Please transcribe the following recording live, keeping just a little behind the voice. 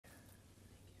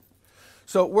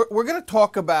So we're going to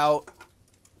talk about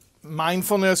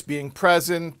mindfulness, being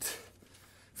present,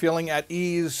 feeling at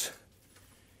ease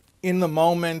in the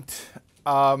moment,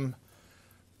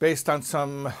 based on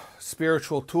some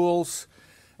spiritual tools,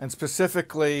 and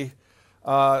specifically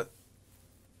from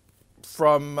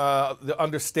the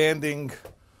understanding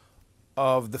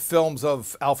of the films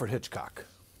of Alfred Hitchcock.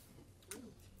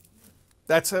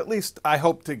 That's at least, I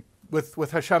hope to,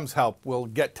 with Hashem's help, we'll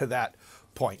get to that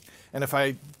point. And if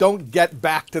I don't get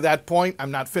back to that point,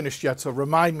 I'm not finished yet, so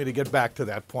remind me to get back to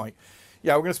that point.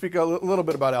 Yeah, we're going to speak a little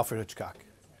bit about Alfred Hitchcock.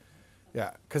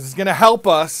 Yeah, because it's going to help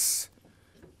us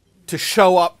to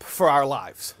show up for our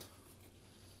lives.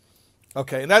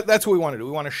 Okay, and that's what we want to do.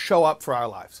 We want to show up for our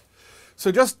lives. So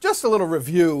just a little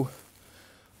review.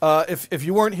 If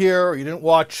you weren't here or you didn't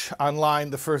watch online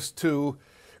the first two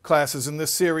classes in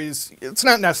this series, it's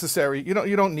not necessary. You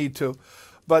don't need to.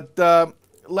 But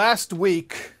last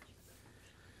week,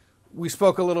 we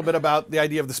spoke a little bit about the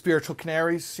idea of the spiritual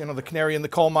canaries, the canary in the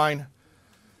coal mine.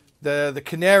 The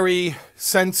canary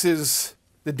senses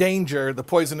the danger, the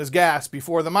poisonous gas,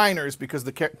 before the miners because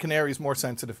the canary is more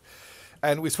sensitive.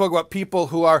 And we spoke about people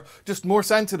who are just more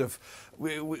sensitive.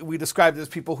 We described it as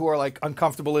people who are like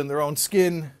uncomfortable in their own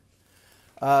skin,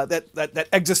 that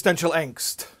existential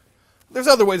angst. There's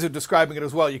other ways of describing it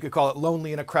as well. You could call it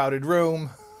lonely in a crowded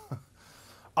room,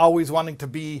 always wanting to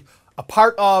be a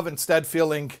part of, instead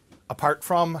feeling apart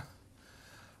from.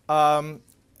 And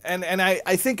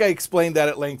I think I explained that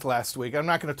at length last week. I'm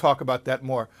not going to talk about that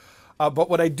more. But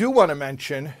what I do want to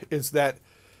mention is that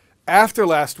after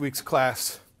last week's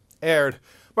class aired,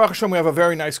 Baruch Hashem, we have a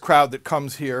very nice crowd that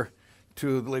comes here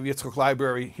to the Levi Yitzchak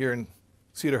Library here in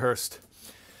Cedarhurst.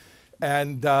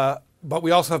 And but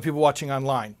we also have people watching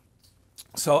online.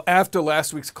 So after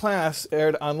last week's class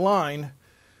aired online,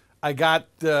 I got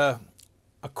a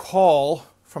call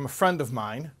from a friend of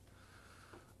mine,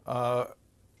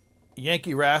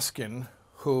 Yankee Raskin,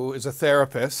 who is a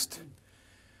therapist,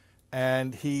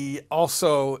 and he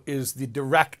also is the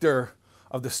director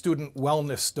of the student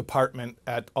wellness department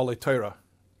at Olei Torah,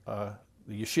 the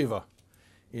yeshiva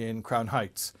in Crown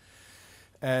Heights.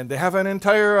 And they have an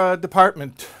entire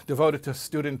department devoted to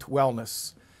student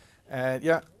wellness.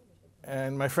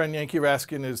 And my friend Yankee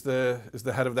Raskin is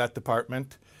the head of that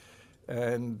department.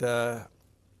 And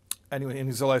anyway, and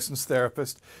he's a licensed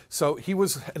therapist. So he's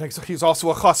also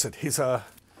a chassid. He's a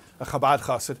Chabad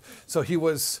chassid. So he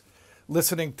was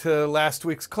listening to last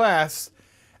week's class,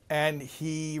 and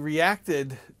he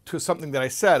reacted to something that I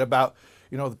said about,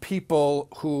 the people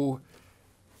who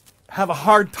have a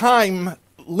hard time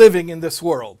living in this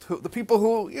world. The people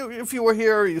who, if you were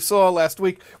here, you saw last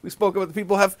week, we spoke about the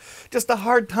people who have just a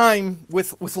hard time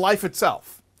with life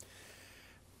itself.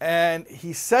 And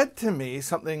he said to me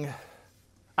something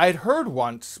I had heard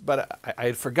once, but I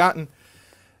had forgotten,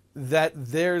 that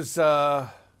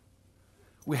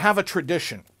we have a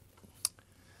tradition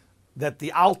that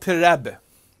the Alter Rebbe,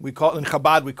 in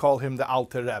Chabad we call him the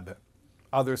Alter Rebbe.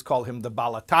 Others call him the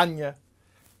Balatanya,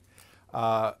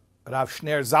 Rav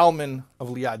Shner Zalman of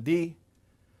Liadi.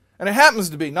 And it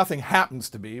happens to be, nothing happens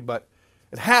to be, but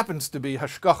it happens to be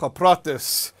Hashgacha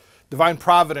Pratis, divine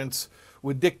providence,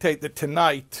 would dictate that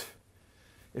tonight,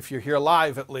 if you're here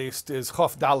live at least, is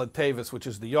Chof Dalet Tevis, which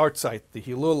is the yahrzeit, the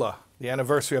Hilula, the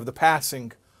anniversary of the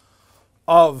passing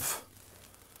of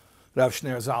Rav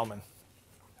Shner Zalman.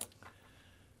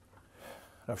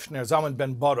 Rav Shner Zalman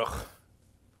ben Baruch,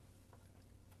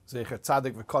 Zecher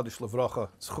Tzadik v'Kodesh Levrocha,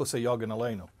 Zchusei Yogan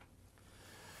Aleinu.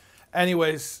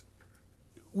 Anyways,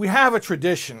 we have a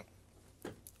tradition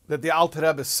that the Alter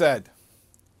Rebbe said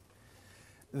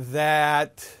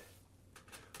that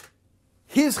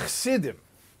his chassidim,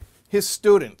 his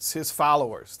students, his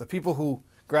followers, the people who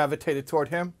gravitated toward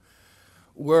him,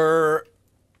 were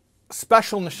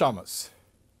special neshamas.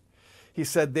 He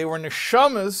said they were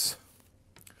neshamas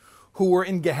who were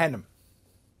in Gehenna,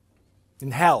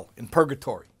 in hell, in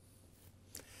purgatory,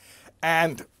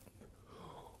 and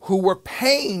who were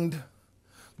pained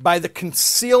by the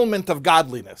concealment of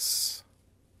godliness.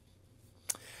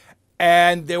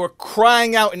 And they were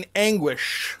crying out in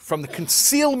anguish from the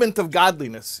concealment of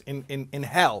godliness in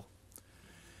hell.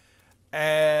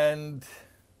 And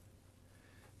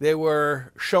they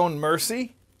were shown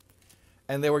mercy,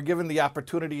 and they were given the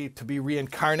opportunity to be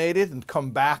reincarnated and come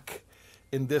back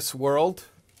in this world.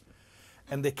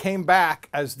 And they came back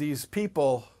as these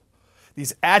people,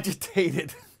 these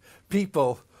agitated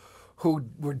people who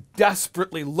were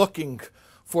desperately looking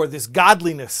for this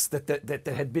godliness that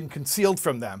had been concealed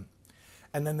from them.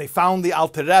 And then they found the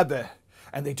Alter Rebbe,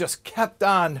 and they just kept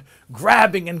on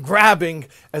grabbing and grabbing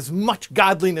as much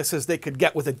godliness as they could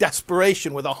get with a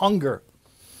desperation, with a hunger.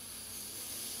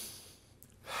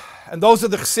 And those are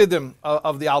the Chassidim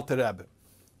of the Alter Rebbe.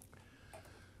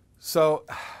 So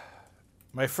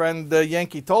my friend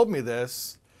Yankee told me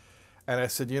this, and I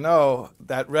said, you know,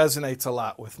 that resonates a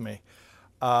lot with me.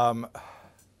 I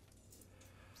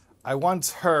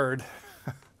once heard,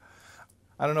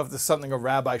 I don't know if this is something a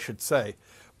rabbi should say,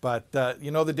 but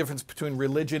you know the difference between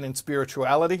religion and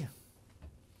spirituality?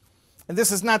 And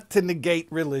this is not to negate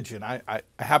religion. I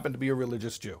happen to be a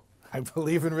religious Jew. I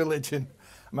believe in religion.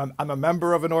 I'm a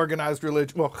member of an organized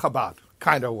religion. Well, Chabad,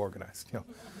 kind of organized. You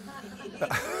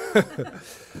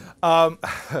know.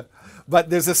 But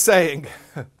there's a saying,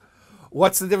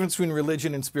 what's the difference between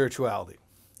religion and spirituality?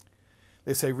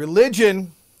 They say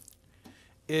religion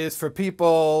is for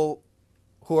people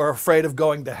who are afraid of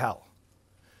going to hell.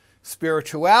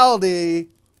 Spirituality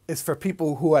is for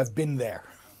people who have been there.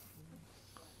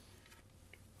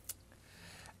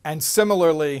 And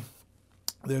similarly,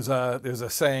 there's a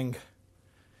saying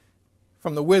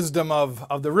from the wisdom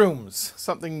of the rooms,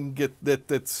 something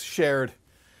that's shared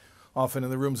often in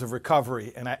the rooms of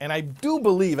recovery. And I do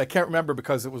believe, I can't remember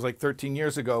because it was like 13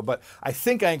 years ago, but I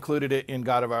think I included it in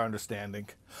God of Our Understanding.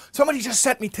 Somebody just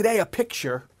sent me today a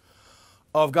picture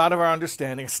of God of Our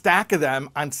Understanding, a stack of them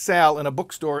on sale in a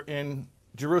bookstore in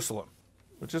Jerusalem,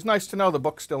 which is nice to know the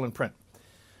book's still in print.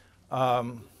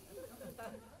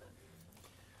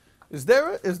 Is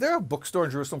there a bookstore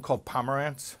in Jerusalem called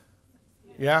Pomerantz?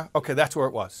 Yeah? Okay, that's where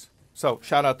it was. So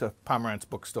shout out to Pomerantz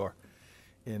Bookstore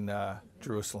in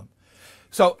Jerusalem.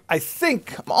 So I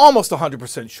think, I'm almost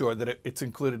 100% sure that it's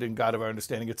included in God of Our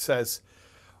Understanding. It says,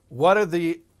 what are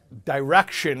the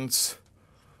directions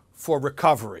for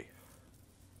recovery?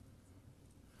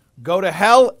 Go to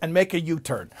hell and make a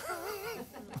U-turn.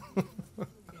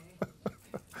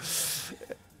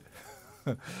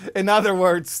 In other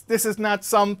words, this is not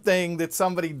something that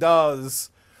somebody does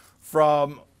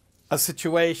from a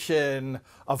situation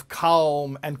of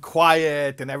calm and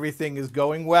quiet and everything is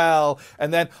going well,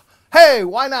 and then, hey,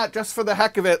 why not, just for the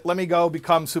heck of it, let me go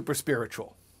become super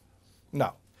spiritual.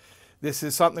 No. This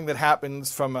is something that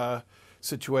happens from a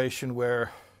situation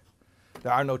where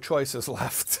there are no choices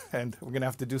left, and we're going to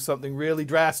have to do something really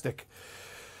drastic.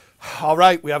 All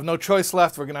right, we have no choice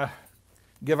left. We're going to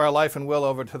give our life and will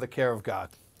over to the care of God.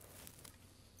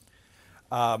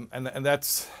 And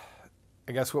that's,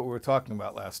 I guess, what we were talking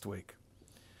about last week.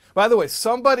 By the way,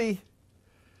 somebody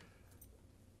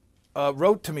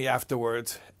wrote to me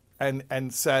afterwards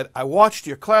and said, I watched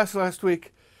your class last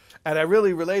week, and I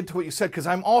really related to what you said because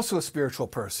I'm also a spiritual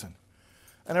person.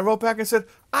 And I wrote back and said,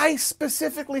 I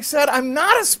specifically said I'm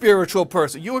not a spiritual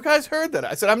person. You guys heard that.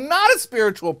 I said, I'm not a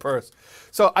spiritual person.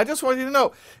 So I just want you to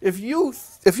know, if you're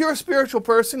a spiritual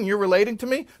person and you're relating to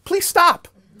me, please stop.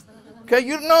 Okay?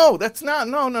 No, that's not,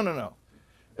 no.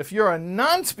 If you're a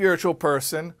non-spiritual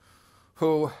person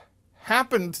who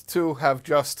happened to have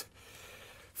just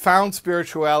found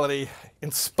spirituality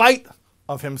in spite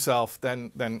of himself,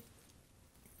 then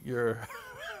you're,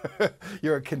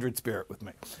 you're a kindred spirit with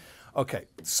me. Okay,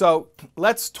 so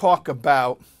let's talk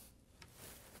about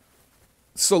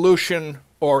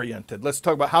solution-oriented. Let's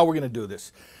talk about how we're going to do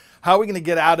this. How are we going to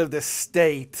get out of this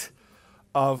state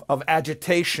of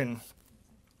agitation,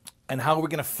 and how are we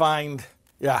going to find,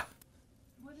 yeah.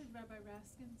 What did Rabbi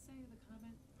Raskin say in the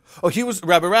comment? Oh,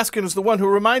 Rabbi Raskin is the one who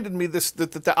reminded me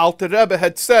that the Alter Rebbe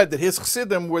had said that his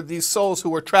Chassidim were these souls who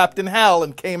were trapped in hell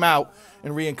and came out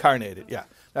and reincarnated. Yeah,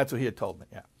 that's what he had told me,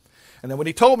 yeah. And then when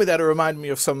he told me that, it reminded me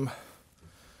of some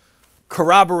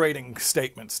corroborating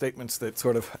statements that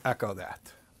sort of echo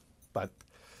that. But,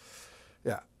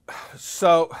 yeah.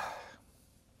 So,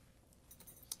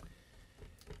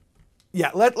 yeah,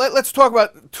 let's talk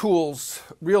about tools,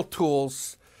 real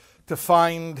tools, to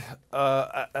find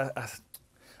a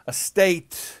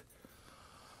state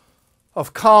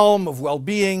of calm, of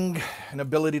well-being, an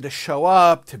ability to show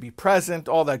up, to be present,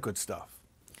 all that good stuff.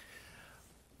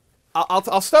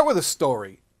 I'll start with a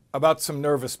story about some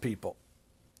nervous people.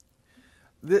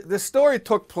 The story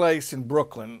took place in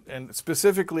Brooklyn, and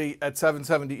specifically at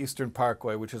 770 Eastern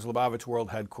Parkway, which is Lubavitch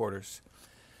World Headquarters.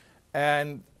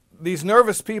 And these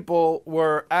nervous people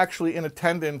were actually in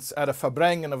attendance at a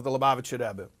Farbrengen of the Lubavitcher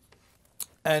Rebbe.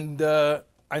 And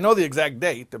I know the exact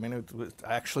date. I mean,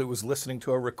 I actually was listening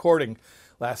to a recording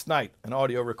last night, an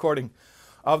audio recording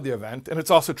of the event, and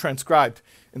it's also transcribed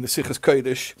in the Sichas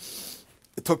Kodesh.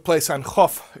 It took place on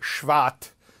Chof Shvat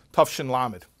Tavshin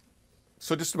Lamed.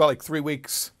 So just about like 3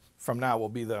 weeks from now will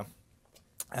be the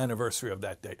anniversary of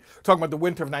that date. We're talking about the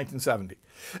winter of 1970.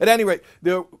 At any rate,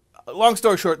 long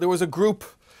story short, there was a group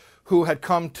who had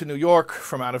come to New York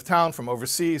from out of town, from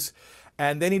overseas,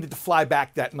 and they needed to fly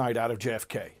back that night out of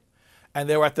JFK. And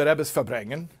they were at the Rebbe's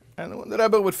Farbrengen, And the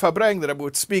Rebbe would farbreng, the Rebbe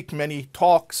would speak many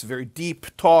talks, very deep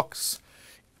talks,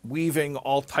 weaving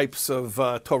all types of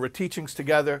Torah teachings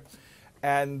together,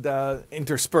 and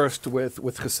interspersed with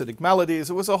Hasidic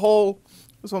melodies. It was a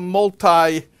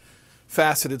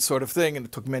multi-faceted sort of thing, and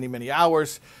it took many, many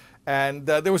hours. And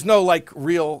there was no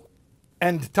real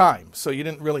end time, so you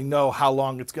didn't really know how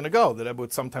long it's going to go. The Rebbe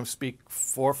would sometimes speak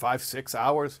 4, 5, 6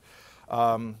 hours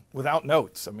without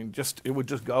notes. I mean, it would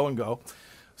just go and go.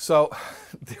 So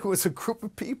there was a group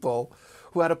of people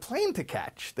who had a plane to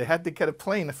catch. They had to get a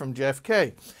plane from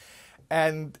JFK.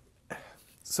 And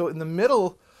so in the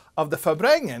middle of the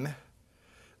Farbrengen,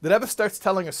 the Rebbe starts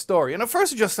telling a story. And at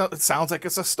first it sounds like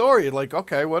it's a story. Like,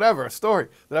 okay, whatever, a story.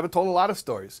 The Rebbe told a lot of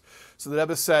stories. So the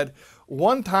Rebbe said,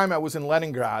 one time I was in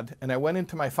Leningrad and I went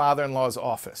into my father-in-law's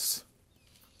office.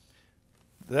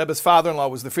 The Rebbe's father-in-law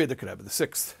was the Friedrich Rebbe, the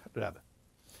 6th Rebbe.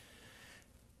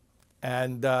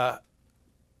 And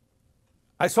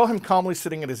I saw him calmly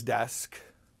sitting at his desk,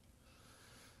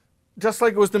 just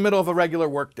like it was the middle of a regular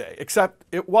workday, except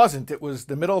it wasn't. It was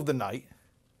the middle of the night,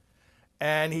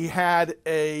 and he had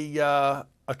a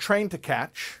train to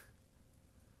catch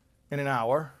in an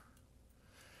hour,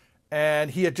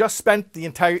 and he had just spent the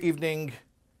entire evening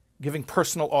giving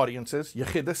personal audiences,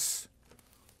 yechidus,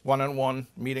 one-on-one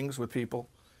meetings with people,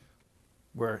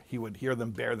 where he would hear them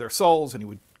bare their souls, and he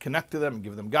would connect to them and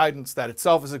give them guidance. That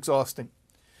itself is exhausting.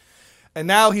 And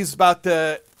now he's about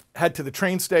to head to the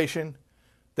train station.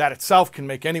 That itself can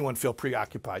make anyone feel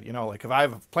preoccupied. You know, like if I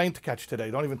have a plane to catch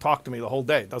today, don't even talk to me the whole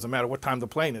day. It doesn't matter what time the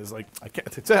plane is. Like, I can't,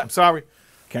 that's it, I'm sorry.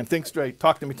 Can't think straight.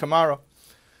 Talk to me tomorrow.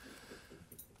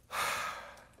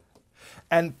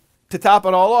 And to top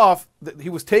it all off, he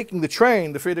was taking the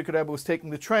train, the Friedrich Rebbe was taking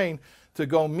the train to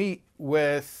go meet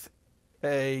with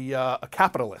a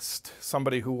capitalist,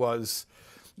 somebody who was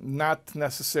not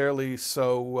necessarily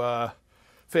so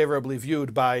favorably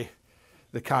viewed by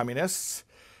the communists.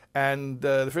 And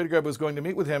the Friedrich Rebbe was going to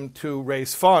meet with him to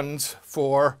raise funds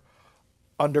for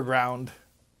underground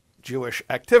Jewish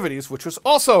activities, which was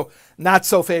also not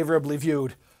so favorably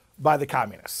viewed by the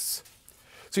communists.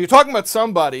 So you're talking about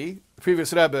somebody, the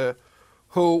previous Rebbe,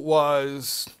 who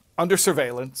was under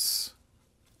surveillance,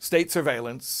 state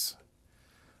surveillance,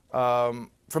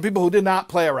 from people who did not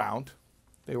play around.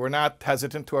 They were not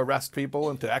hesitant to arrest people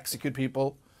and to execute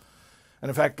people. And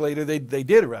in fact, later they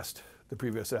did arrest the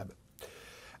previous Rebbe.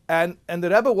 And the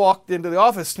Rebbe walked into the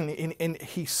office and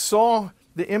he saw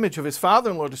the image of his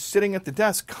father-in-law just sitting at the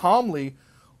desk, calmly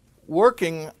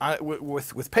working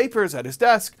with papers at his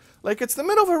desk, like it's the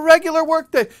middle of a regular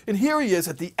workday. And here he is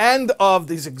at the end of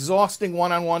these exhausting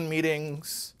one-on-one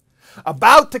meetings,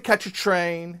 about to catch a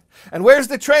train. And where's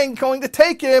the train going to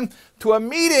take him? To a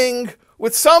meeting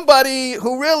with somebody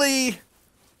who really,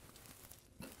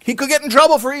 he could get in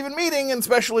trouble for even meeting, and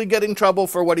especially get in trouble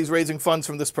for what he's raising funds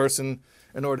from this person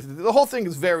in order to do. The whole thing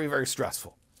is very, very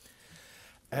stressful.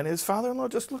 And his father-in-law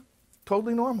just looked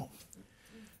totally normal.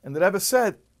 And the Rebbe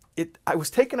said, I was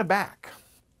taken aback.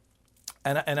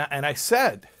 And I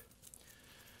said,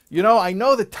 you know, I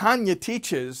know that Tanya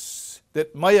teaches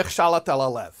that Mayach Shalat al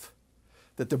Alev,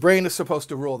 that the brain is supposed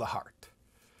to rule the heart.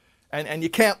 And you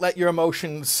can't let your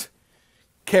emotions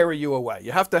carry you away.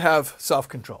 You have to have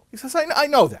self-control. He says, I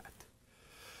know that.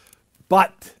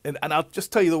 But, and I'll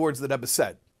just tell you the words that Rebbe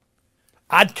said,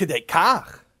 ad kedei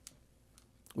kach,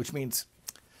 which means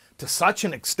to such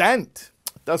an extent.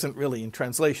 It doesn't really, in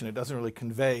translation, it doesn't really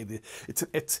convey,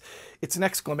 it's an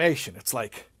exclamation. It's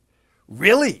like,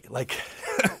 really? Like,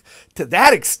 to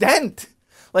that extent?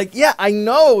 Like, yeah, I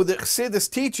know that Chassidus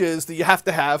teaches that you have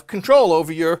to have control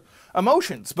over your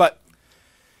emotions, but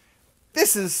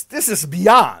this is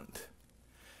beyond.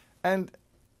 And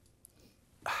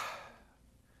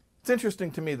it's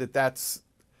interesting to me that that's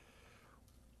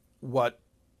what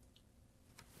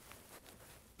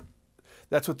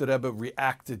the Rebbe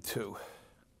reacted to.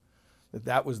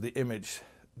 That was the image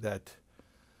that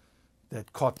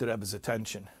caught the Rebbe's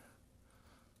attention.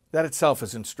 That itself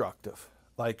is instructive.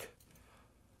 Like,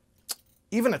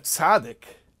 even a tzaddik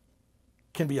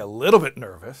can be a little bit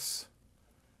nervous,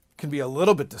 can be a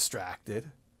little bit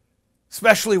distracted,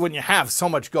 especially when you have so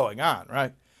much going on,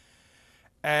 right?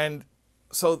 And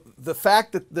so the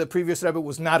fact that the previous Rebbe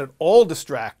was not at all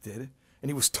distracted and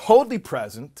he was totally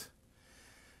present,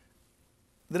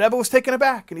 the Rebbe was taken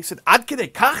aback, and he said, ad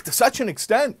kedei kach, to such an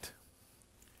extent.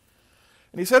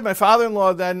 And he said, my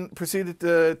father-in-law then proceeded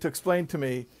to explain to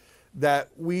me that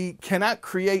we cannot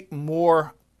create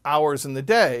more hours in the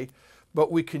day,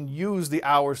 but we can use the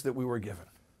hours that we were given.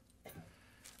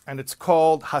 And it's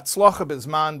called hatzlacha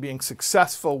bezman, being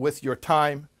successful with your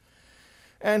time.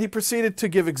 And he proceeded to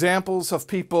give examples of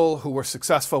people who were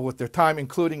successful with their time,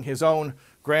 including his own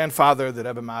grandfather, the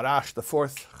Rebbe Maharash, the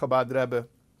fourth Chabad Rebbe.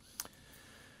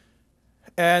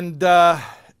 And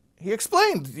he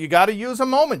explained, you got to use a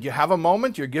moment. You have a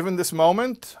moment, you're given this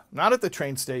moment, not at the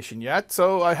train station yet,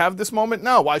 so I have this moment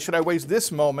now. Why should I waste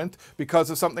this moment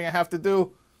because of something I have to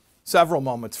do several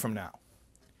moments from now?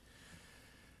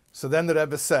 So then the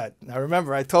Rebbe said, now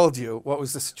remember I told you what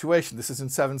was the situation. This is in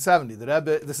 770. The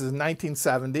Rebbe, this is in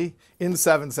 1970. In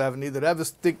 770, the Rebbe is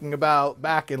thinking about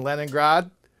back in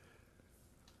Leningrad.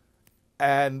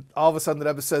 And all of a sudden the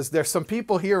Rebbe says, there's some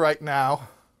people here right now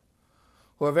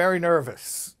who are very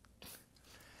nervous.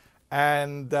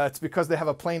 And it's because they have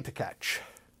a plane to catch.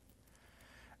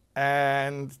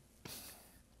 And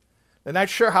they're not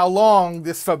sure how long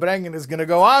this Farbrengen is going to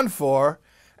go on for.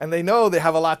 And they know they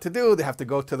have a lot to do. They have to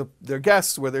go to their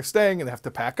guests where they're staying, and they have to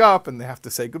pack up, and they have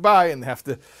to say goodbye, and they have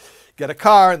to get a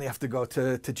car, and they have to go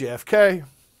to JFK.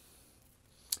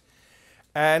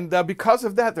 And because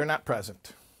of that, they're not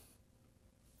present.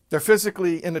 They're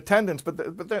physically in attendance,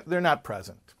 but they're not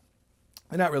present.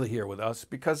 They're not really here with us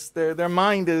because their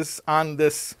mind is on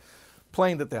this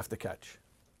plane that they have to catch.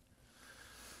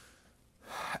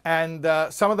 And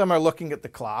some of them are looking at the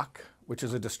clock, which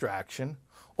is a distraction.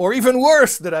 Or even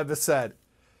worse, the Rebbe said,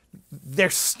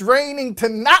 they're straining to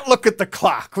not look at the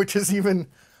clock, which is even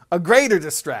a greater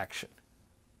distraction.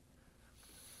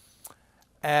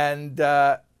 And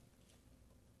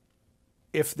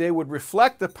if they would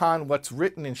reflect upon what's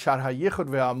written in Shar HaYichud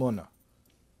ve'Emunah,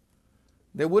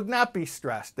 they would not be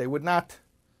stressed. They would not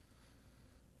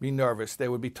be nervous. They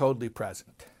would be totally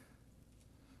present.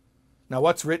 Now,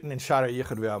 what's written in Shar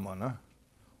HaYichud ve'Emunah?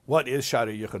 What is Shar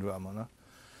HaYichud ve'Emunah?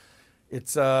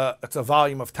 It's a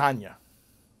volume of Tanya.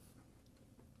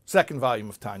 Second volume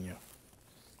of Tanya.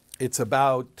 It's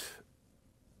about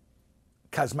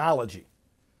cosmology,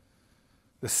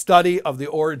 the study of the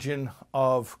origin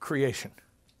of creation.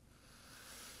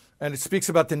 And it speaks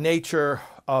about the nature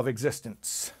of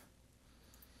existence.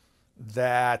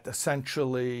 That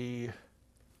essentially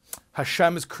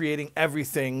Hashem is creating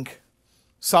everything,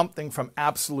 something from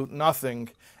absolute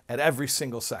nothing at every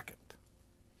single second.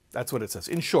 That's what it says.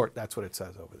 In short, that's what it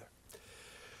says over there.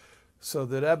 So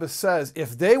the Rebbe says,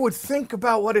 if they would think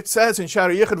about what it says in Shar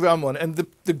HaYichud ve'Emunah, and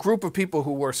the group of people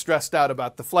who were stressed out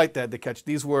about the flight they had to catch,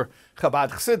 these were Chabad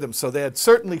Chassidim, so they had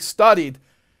certainly studied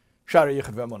Shar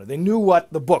HaYichud ve'Emunah. They knew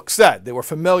what the book said. They were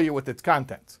familiar with its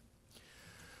contents.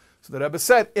 So the Rebbe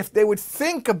said, if they would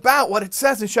think about what it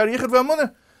says in Shar HaYichud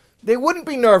ve'Emunah, they wouldn't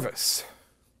be nervous.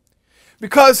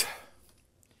 Because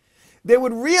they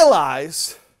would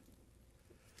realize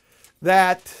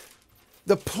that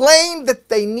the plane that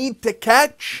they need to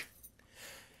catch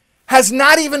has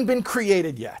not even been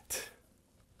created yet.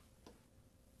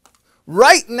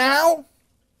 Right now,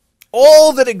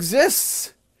 all that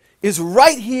exists is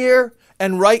right here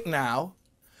and right now,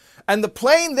 and the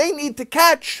plane they need to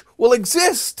catch will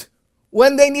exist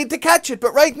when they need to catch it.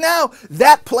 But right now,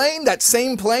 that plane, that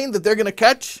same plane that they're going to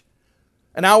catch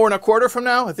an hour and a quarter from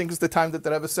now, I think is the time that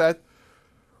the Rebbe said,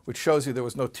 which shows you there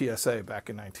was no TSA back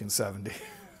in 1970.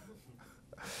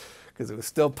 Because it was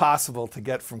still possible to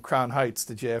get from Crown Heights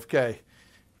to JFK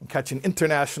and catch an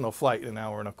international flight in an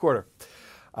hour and a quarter.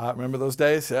 Remember those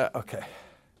days? Yeah, okay.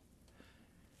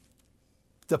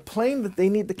 The plane that they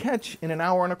need to catch in an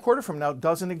hour and a quarter from now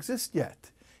doesn't exist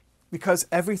yet because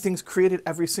everything's created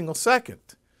every single second.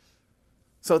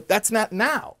 So that's not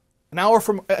now. An hour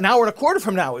and a quarter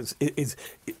from now is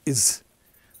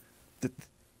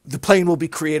the plane will be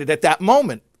created at that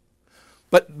moment.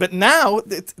 But now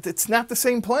it's not the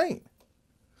same plane.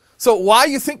 So why are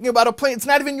you thinking about a plane? It's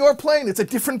not even your plane. It's a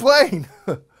different plane.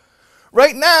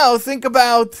 Right now, think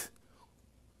about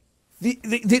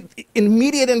the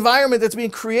immediate environment that's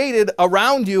being created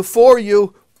around you, for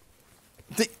you,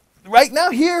 right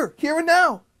now, here and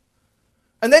now.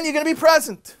 And then you're going to be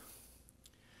present.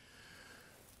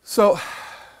 So,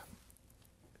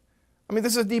 I mean,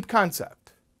 this is a deep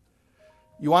concept.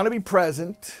 You want to be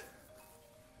present,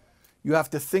 you have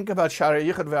to think about Shar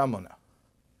HaYichud ve'Emunah.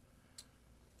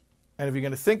 And if you're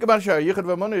going to think about Shar HaYichud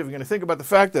ve'Emunah, if you're going to think about the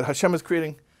fact that Hashem is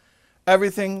creating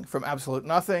everything from absolute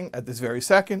nothing at this very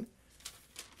second,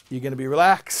 you're going to be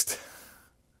relaxed.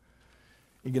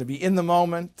 You're going to be in the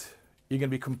moment. You're going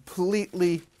to be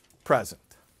completely present.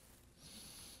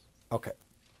 Okay.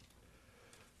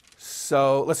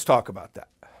 So let's talk about that.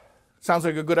 Sounds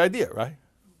like a good idea, right?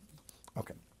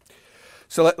 Okay.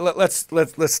 So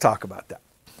let's talk about that.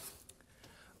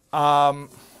 I'm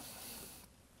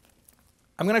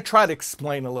going to try to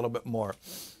explain a little bit more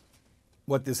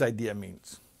what this idea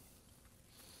means.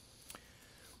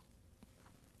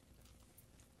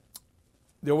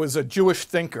 There was a Jewish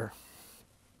thinker,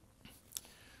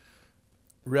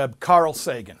 Reb Carl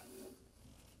Sagan.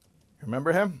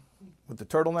 Remember him with the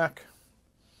turtleneck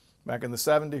back in the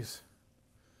 70s?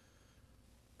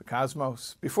 The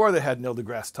Cosmos. Before they had Neil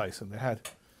deGrasse Tyson, they had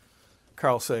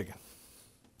Carl Sagan.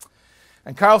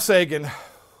 And Carl Sagan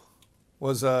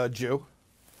was a Jew.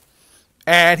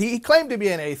 And he claimed to be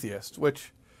an atheist,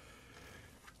 which,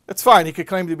 it's fine, he could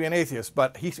claim to be an atheist,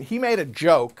 but he made a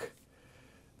joke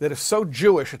that is so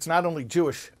Jewish, it's not only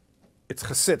Jewish, it's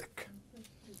Hasidic.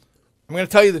 I'm going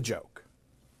to tell you the joke.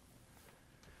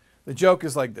 The joke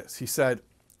is like this. He said,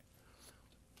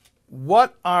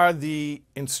 what are the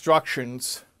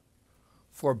instructions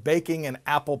for baking an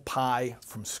apple pie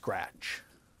from scratch?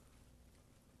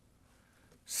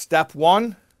 Step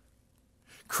 1,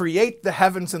 create the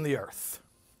heavens and the earth.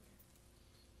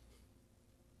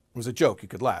 It was a joke. You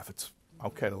could laugh. It's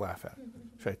okay to laugh at.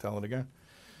 Should I tell it again?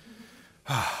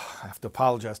 I have to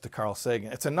apologize to Carl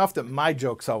Sagan. It's enough that my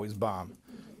jokes always bomb.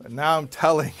 But now I'm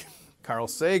telling Carl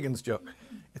Sagan's joke.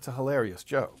 It's a hilarious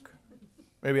joke.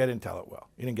 Maybe I didn't tell it well.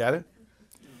 You didn't get it?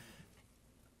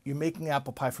 You're making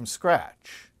apple pie from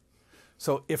scratch.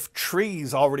 So if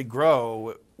trees already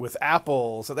grow with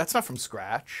apples, so that's not from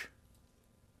scratch.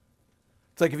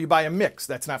 It's like if you buy a mix,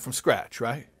 that's not from scratch,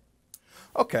 right?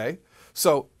 Okay,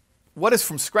 so what does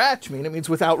from scratch mean? It means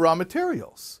without raw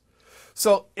materials.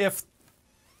 So if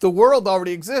the world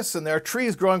already exists and there are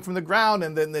trees growing from the ground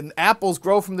and then apples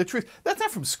grow from the trees, that's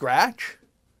not from scratch.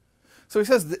 So he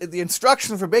says the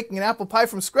instructions for baking an apple pie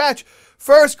from scratch,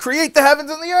 first create the heavens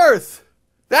and the earth.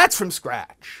 That's from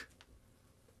scratch.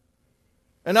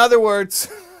 In other words,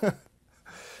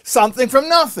 something from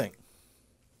nothing.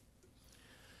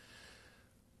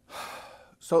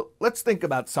 So let's think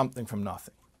about something from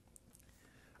nothing.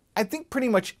 I think pretty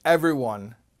much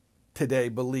everyone today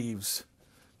believes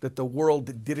that the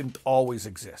world didn't always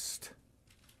exist.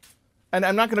 And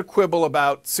I'm not going to quibble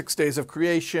about 6 days of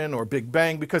creation or Big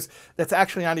Bang because that's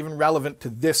actually not even relevant to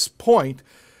this point.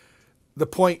 The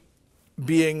point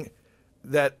being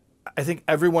that I think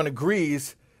everyone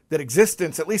agrees that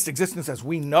existence, at least existence as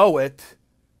we know it,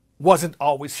 wasn't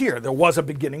always here. There was a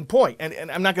beginning point.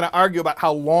 And I'm not going to argue about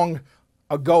how long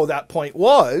ago that point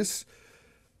was,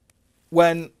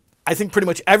 when I think pretty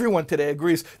much everyone today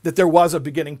agrees that there was a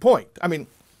beginning point. I mean,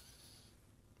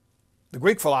 the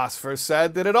Greek philosophers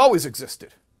said that it always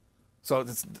existed. So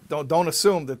don't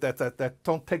assume that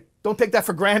don't take that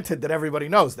for granted that everybody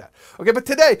knows that. Okay, but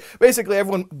today basically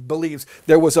everyone believes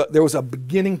there was a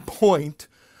beginning point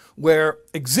where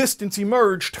existence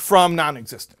emerged from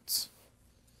non-existence.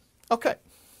 Okay.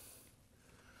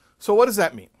 So what does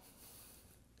that mean?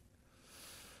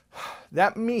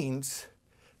 That means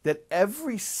that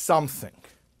every something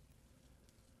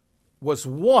was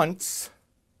once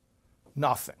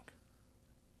nothing.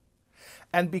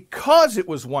 And because it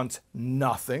was once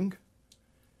nothing,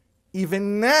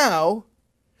 even now,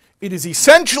 it is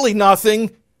essentially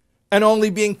nothing and only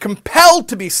being compelled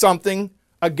to be something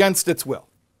against its will.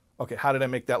 Okay, how did I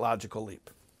make that logical leap?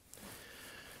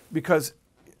 Because,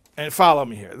 and follow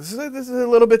me here, this is a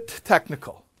little bit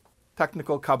technical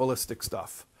Kabbalistic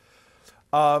stuff.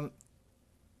 The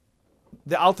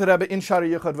Alter Rebbe in Shari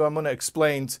Yichud VeEmunah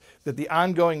explains that the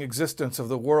ongoing existence of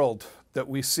the world that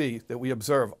we see, that we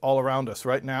observe all around us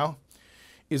right now,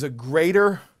 is a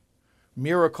greater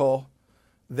miracle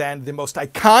than the most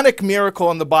iconic miracle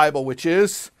in the Bible, which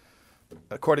is,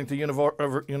 according to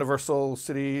Universal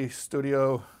City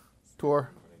Studio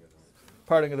Tour,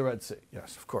 parting of the Red Sea.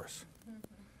 Yes, of course.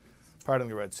 Parting of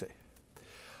the Red Sea.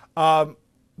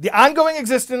 The ongoing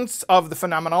existence of the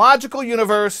phenomenological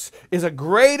universe is a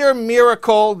greater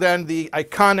miracle than the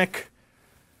iconic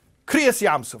Kriyas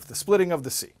Yamsuf, the splitting of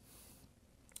the sea.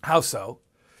 How so?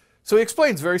 So he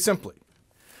explains very simply.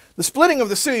 The splitting of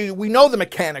the sea, we know the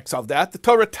mechanics of that. The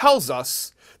Torah tells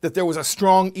us that there was a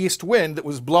strong east wind that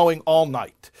was blowing all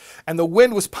night. And the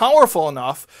wind was powerful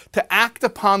enough to act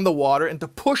upon the water and to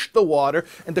push the water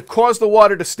and to cause the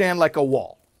water to stand like a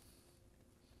wall.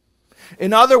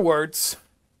 In other words,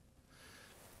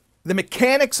 the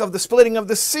mechanics of the splitting of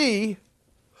the sea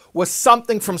was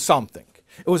something from something.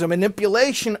 It was a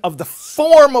manipulation of the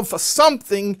form of a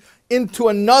something into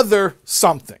another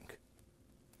something.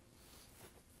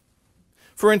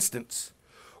 For instance,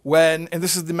 when, and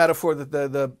this is the metaphor that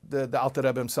the Alter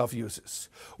Rebbe himself uses,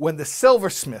 when the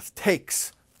silversmith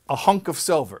takes a hunk of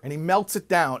silver and he melts it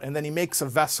down and then he makes a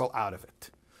vessel out of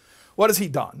it, what has he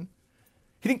done?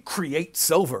 He didn't create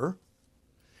silver.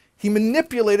 He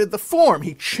manipulated the form.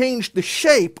 He changed the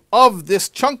shape of this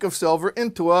chunk of silver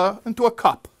into a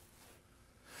cup.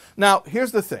 Now,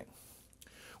 here's the thing.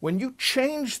 when you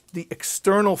change the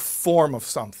external form of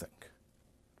something,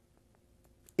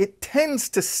 it tends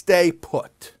to stay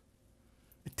put.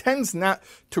 It tends not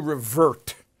to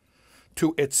revert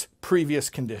to its previous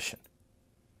condition.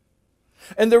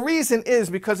 And the reason is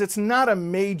because it's not a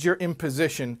major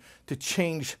imposition to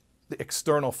change the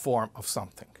external form of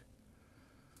something.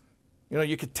 You know,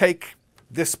 you could take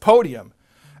this podium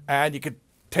and you could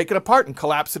take it apart and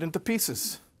collapse it into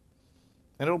pieces.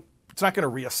 And it's not going to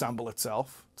reassemble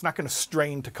itself. It's not going to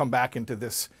strain to come back into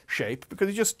this shape because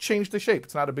you just changed the shape.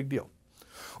 It's not a big deal.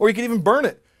 Or you could even burn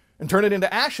it and turn it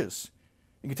into ashes.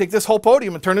 You can take this whole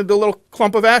podium and turn it into a little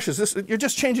clump of ashes. You're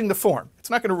just changing the form. It's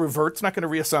not going to revert. It's not going to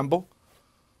reassemble.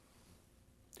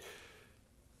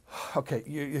 Okay,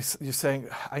 you're saying,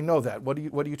 I know that. What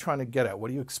are you trying to get at?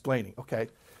 What are you explaining? Okay,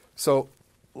 so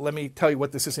let me tell you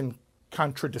what this is in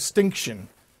contradistinction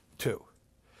to.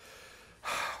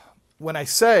 When I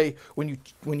say when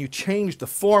you change the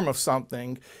form of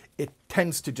something, it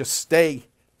tends to just stay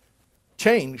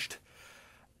changed,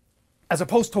 as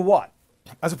opposed to what?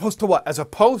 As opposed to what? As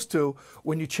opposed to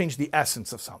when you change the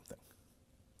essence of something.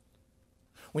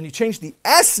 When you change the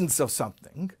essence of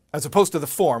something, as opposed to the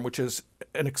form, which is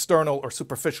an external or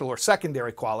superficial or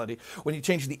secondary quality, when you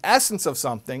change the essence of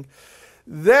something,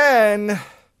 then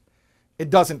it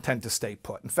doesn't tend to stay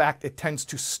put. In fact, it tends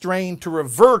to strain to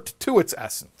revert to its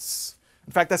essence.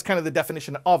 In fact, that's kind of the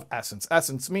definition of essence.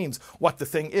 Essence means what the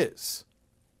thing is.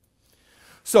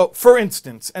 So, for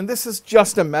instance, and this is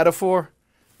just a metaphor.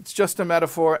 It's just a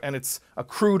metaphor, and it's a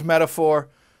crude metaphor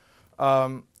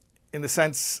in the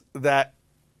sense that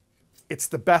it's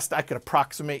the best I could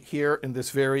approximate here in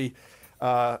this very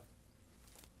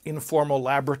informal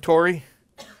laboratory.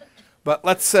 But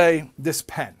let's say this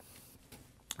pen.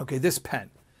 Okay, this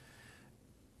pen.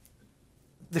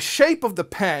 The shape of the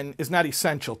pen is not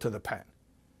essential to the pen.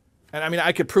 And I mean,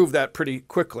 I could prove that pretty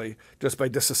quickly just by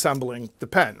disassembling the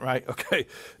pen, right? Okay,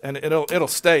 and it'll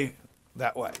stay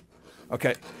that way.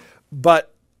 Okay,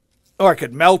 but, or I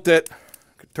could melt it,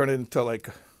 could turn it into like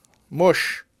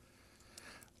mush.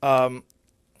 I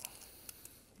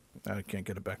can't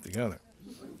get it back together.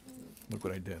 Look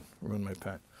what I did, ruined my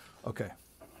pen. Okay.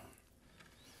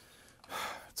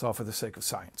 It's all for the sake of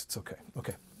science, it's okay,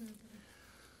 okay.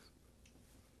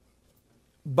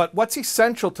 But what's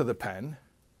essential to the pen,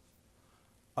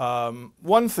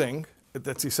 one thing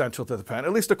that's essential to the pen,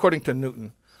 at least according to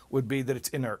Newton, would be that it's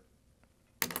inert.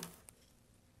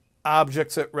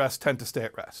 Objects at rest tend to stay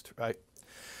at rest, right?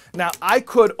 Now, I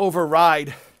could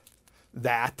override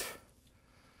that,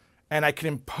 and I can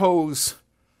impose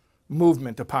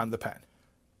movement upon the pen,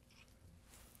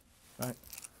 right?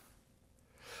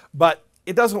 But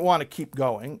it doesn't want to keep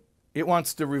going. It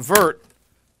wants to revert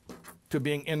to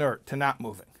being inert, to not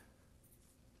moving.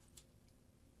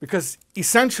 Because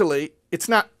essentially, it's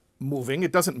not moving.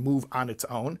 It doesn't move on its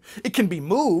own. It can be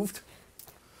moved,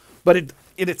 but it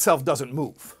itself doesn't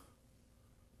move.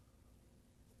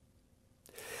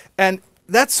 And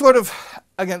that's sort of,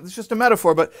 again, it's just a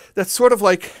metaphor, but that's sort of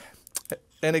like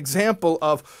an example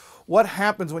of what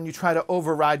happens when you try to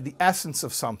override the essence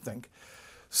of something.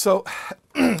 So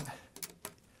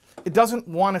it doesn't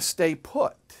want to stay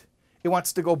put. It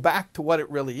wants to go back to what it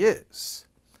really is.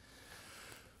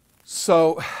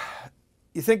 So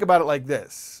you think about it like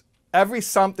this. Every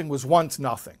something was once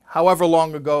nothing, however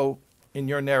long ago in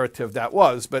your narrative that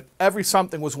was, but every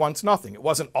something was once nothing. It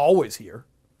wasn't always here.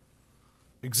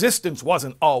 Existence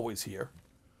wasn't always here.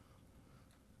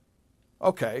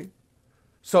 Okay,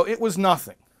 so it was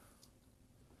nothing.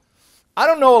 I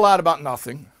don't know a lot about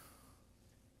nothing,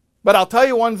 but I'll tell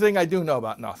you one thing I do know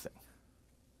about nothing.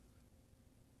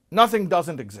 Nothing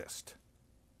doesn't exist.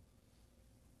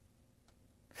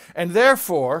 And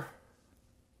therefore,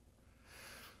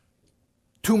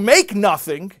 to make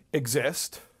nothing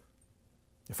exist,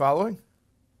 you following?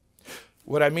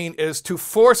 What I mean is to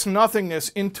force nothingness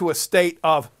into a state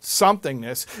of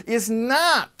somethingness is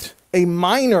not a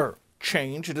minor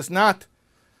change. It is not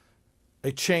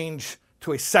a change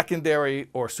to a secondary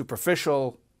or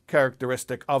superficial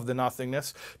characteristic of the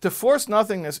nothingness. To force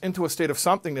nothingness into a state of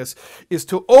somethingness is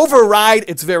to override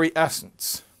its very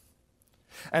essence.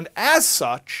 And as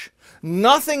such,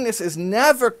 nothingness is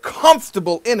never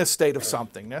comfortable in a state of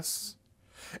somethingness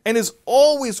and is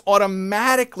always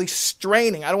automatically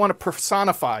straining. I don't want to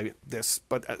personify this,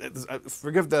 but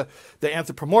forgive the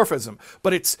anthropomorphism,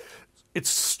 but it's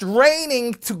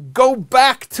straining to go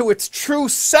back to its true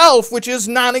self, which is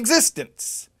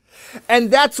non-existence.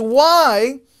 And that's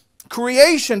why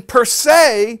creation per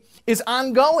se is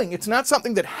ongoing. It's not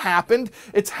something that happened,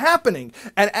 it's happening.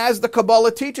 And as the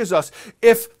Kabbalah teaches us,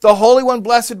 if the Holy One,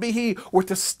 blessed be He, were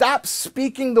to stop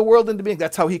speaking the world into being,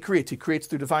 that's how He creates. He creates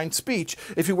through divine speech.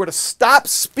 If He were to stop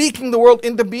speaking the world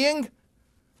into being,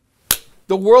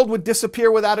 the world would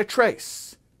disappear without a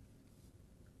trace.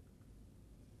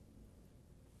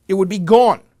 It would be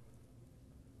gone.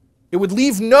 It would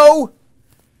leave no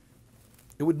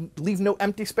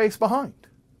empty space behind.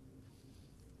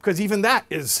 Because even that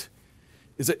is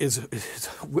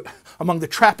among the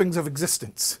trappings of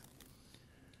existence.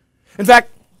 In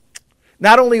fact,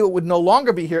 not only it would no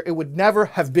longer be here, it would never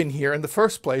have been here in the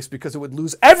first place because it would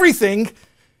lose everything,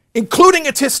 including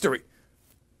its history.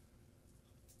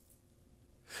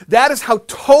 That is how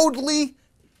totally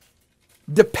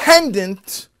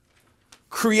dependent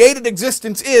created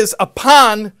existence is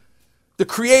upon the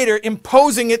Creator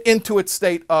imposing it into its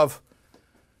state of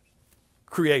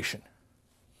creation.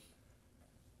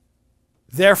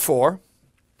 Therefore,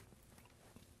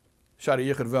 Shari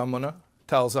Yichud V'Emunah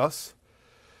tells us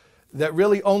that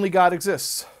really only God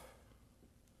exists,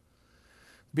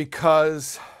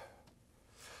 because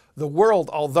the world,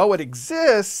 although it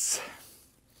exists,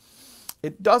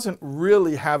 it doesn't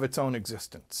really have its own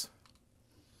existence.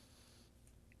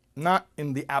 Not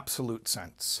in the absolute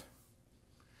sense.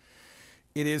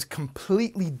 It is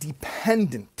completely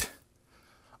dependent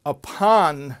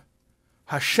upon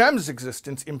Hashem's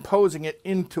existence, imposing it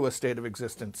into a state of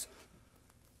existence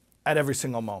at every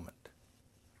single moment.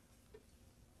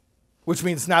 Which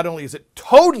means not only is it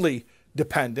totally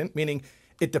dependent, meaning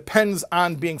it depends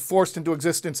on being forced into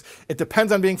existence, it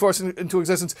depends on being forced into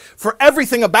existence for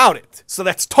everything about it. So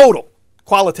that's total,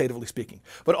 qualitatively speaking.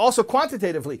 But also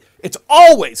quantitatively, it's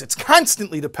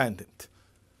constantly dependent.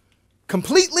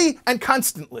 Completely and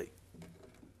constantly.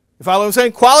 You follow what I'm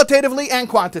saying? Qualitatively and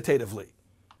quantitatively.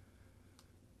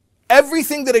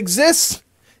 Everything that exists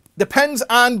depends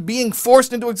on being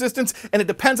forced into existence, and it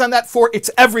depends on that for its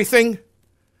everything.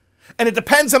 And it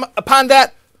depends upon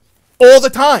that all the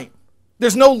time.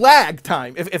 There's no lag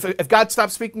time. If God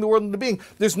stops speaking the world into being,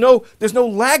 there's no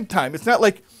lag time. It's not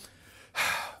like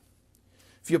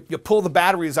if you pull the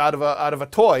batteries out of a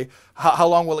toy, how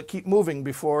long will it keep moving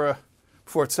before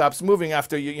it stops moving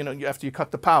after you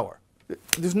cut the power?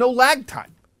 There's no lag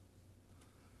time.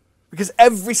 Because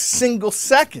every single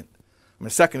second, a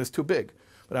second is too big,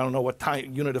 but I don't know what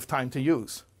unit of time to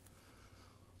use.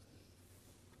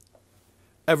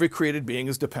 Every created being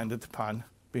is dependent upon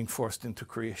being forced into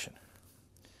creation.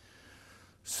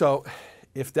 So,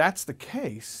 if that's the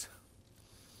case,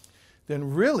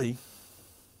 then really,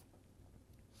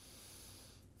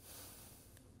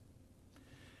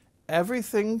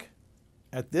 everything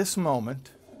at this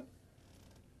moment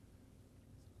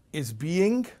is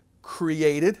being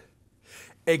created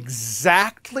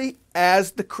exactly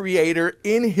as the Creator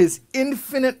in His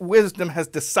infinite wisdom has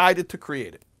decided to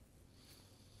create it.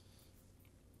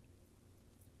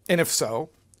 And if so,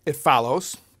 it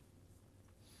follows,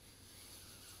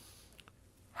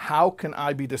 how can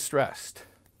I be distressed?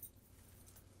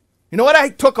 You know what I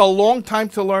took a long time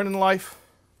to learn in life?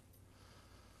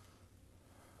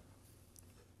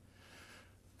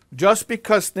 Just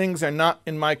because things are not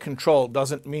in my control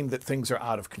doesn't mean that things are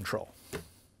out of control.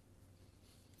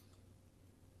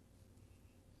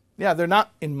 Yeah, they're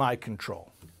not in my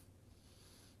control,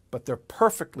 but they're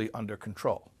perfectly under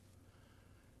control.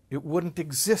 It wouldn't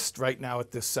exist right now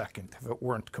at this second if it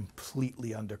weren't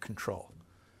completely under control.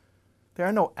 There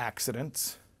are no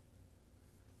accidents.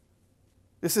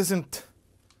 This isn't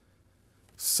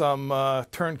some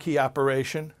turnkey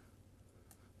operation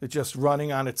that's just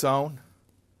running on its own.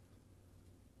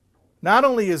 Not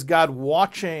only is God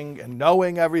watching and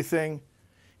knowing everything,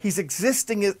 He's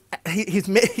existing.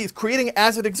 He's creating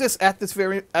as it exists at this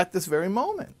very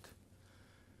moment.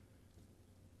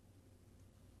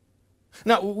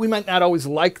 Now, we might not always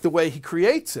like the way He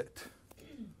creates it.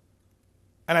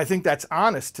 And I think that's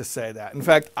honest to say that. In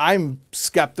fact, I'm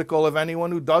skeptical of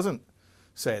anyone who doesn't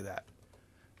say that.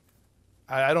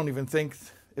 I don't even think,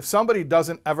 if somebody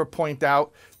doesn't ever point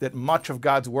out that much of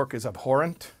God's work is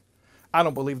abhorrent, I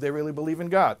don't believe they really believe in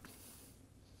God.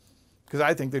 Because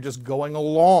I think they're just going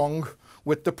along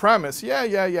with the premise, yeah,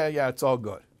 it's all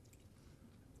good.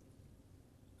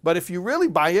 But if you really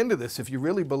buy into this, if you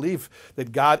really believe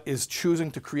that God is choosing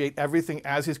to create everything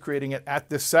as He's creating it at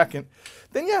this second,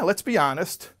 then yeah, let's be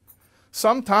honest.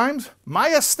 Sometimes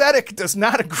my aesthetic does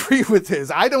not agree with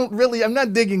His. I'm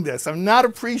not digging this. I'm not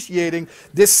appreciating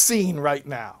this scene right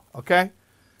now, okay?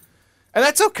 And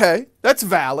that's okay. That's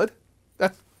valid.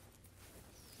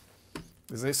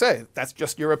 As they say, that's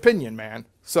just your opinion, man.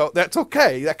 So that's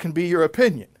okay. That can be your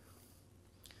opinion.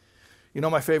 You know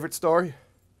my favorite story?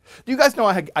 Do you guys know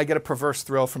I get a perverse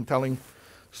thrill from telling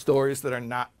stories that are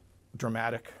not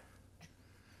dramatic?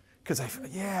 Because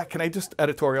can I just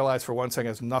editorialize for 1 second?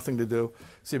 It has nothing to do,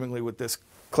 seemingly, with this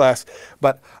class.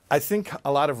 But I think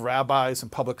a lot of rabbis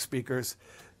and public speakers,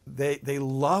 they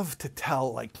love to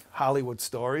tell like Hollywood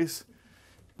stories,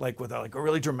 like with a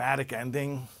really dramatic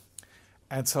ending.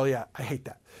 And so, yeah, I hate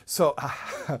that. So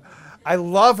I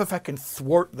love if I can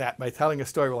thwart that by telling a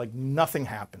story where like nothing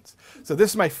happens. So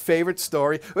this is my favorite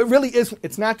story. It really is.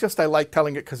 It's not just I like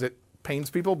telling it because it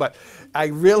pains people, but I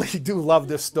really do love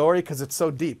this story because it's so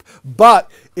deep.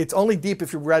 But it's only deep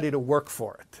if you're ready to work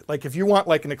for it. Like if you want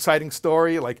like an exciting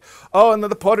story, like, oh, and then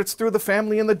the Poritz threw the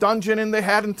family in the dungeon and they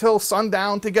had until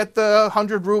sundown to get the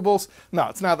 100 rubles. No,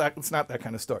 it's not that. It's not that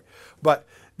kind of story. But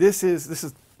this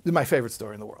is my favorite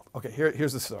story in the world. Okay,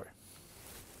 here's the story.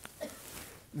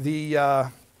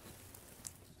 The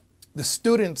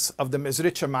students of the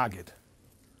Mezritcha Magid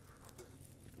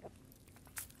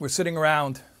were sitting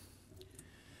around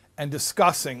and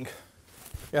discussing,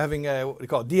 having a, what do you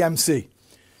call it, DMC,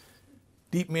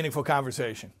 deep, meaningful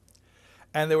conversation.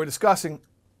 And they were discussing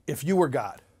if you were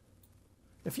God.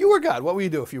 If you were God, what would you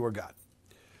do if you were God?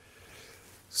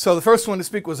 So the first one to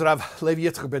speak was Rav Levi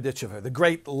Yitzchak Berditchever, the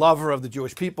great lover of the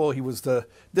Jewish people. He was the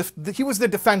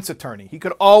defense attorney. He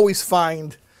could always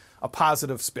find a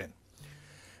positive spin.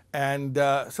 And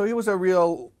so he was a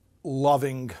real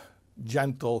loving,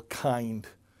 gentle, kind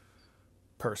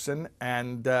person.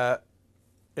 And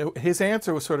his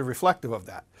answer was sort of reflective of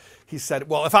that. He said,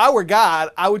 well, if I were God,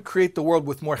 I would create the world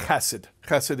with more chesed.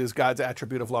 Chesed is God's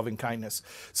attribute of loving kindness.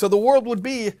 So the world would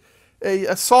be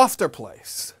a softer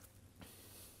place,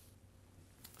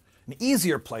 an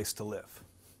easier place to live.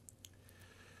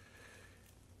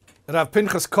 Rav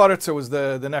Pinchas Koritzer was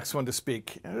the next one to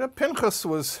speak. Rav Pinchas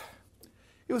was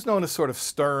known as sort of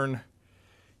stern.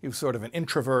 He was sort of an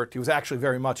introvert. He was actually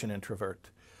very much an introvert.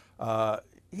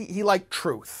 He liked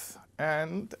truth,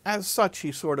 and as such,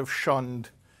 he sort of shunned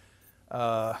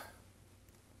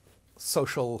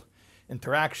social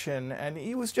interaction, and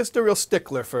he was just a real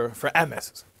stickler for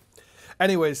emes.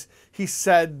 Anyways, he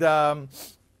said,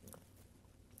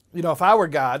 you know, if I were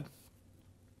God,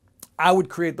 I would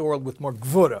create the world with more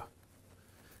gvura,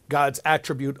 God's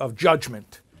attribute of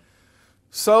judgment,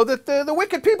 so that the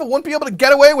wicked people wouldn't be able to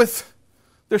get away with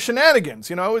their shenanigans.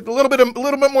 You know, a little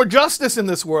bit more justice in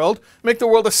this world, make the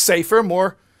world a safer,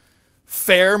 more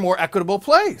fair, more equitable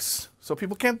place, so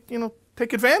people can't, you know,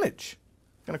 take advantage.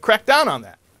 Going to crack down on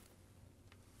that.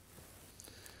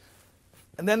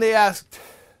 And then they asked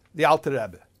the Alter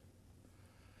Rebbe.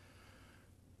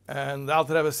 And the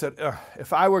Alter Rebbe said,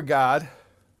 if I were God,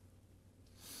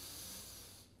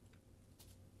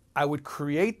 I would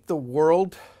create the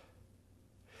world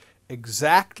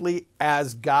exactly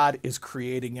as God is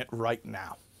creating it right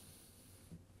now.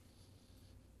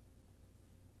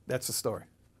 That's the story.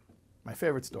 My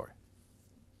favorite story.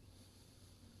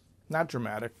 Not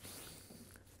dramatic.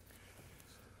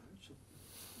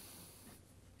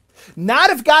 Not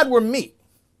if God were me.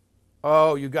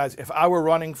 Oh, you guys, if I were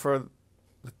running for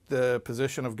the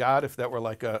position of God, if that were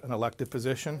like an elected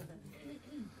position,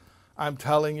 I'm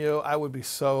telling you, I would be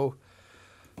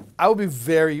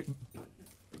very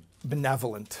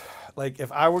benevolent. Like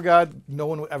if I were God, no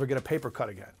one would ever get a paper cut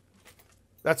again.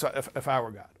 That's what, if I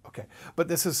were God. Okay, but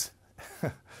this is,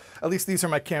 at least these are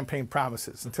my campaign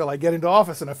promises until I get into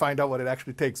office and I find out what it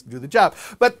actually takes to do the job.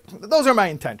 But those are my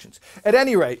intentions. At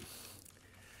any rate,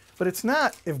 but it's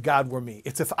not if God were me.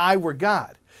 It's if I were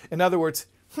God. In other words,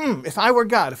 if I were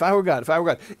God, if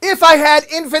I had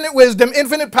infinite wisdom,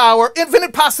 infinite power,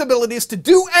 infinite possibilities to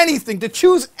do anything, to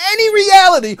choose any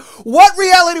reality, what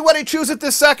reality would I choose at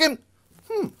this second?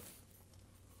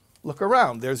 Look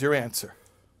around, there's your answer.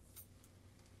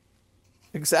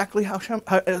 Exactly how Hashem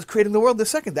is creating the world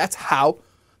this second. That's how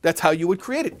you would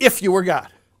create it, if you were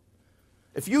God.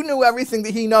 If you knew everything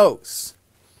that He knows,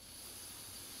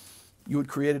 you would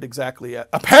create it exactly,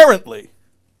 apparently,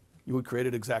 you would create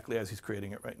it exactly as He's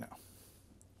creating it right now.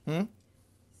 So when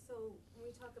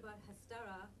we talk about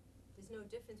Hastara, there's no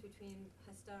difference between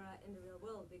Hastara and the real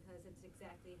world because it's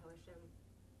exactly how Hashem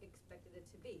expected it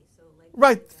to be. So like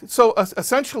right. So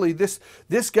essentially, this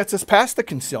gets us past the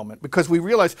concealment because we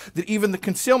realize that even the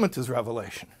concealment is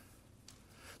revelation.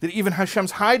 That even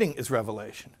Hashem's hiding is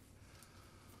revelation.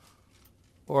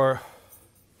 Or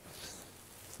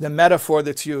the metaphor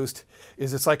that's used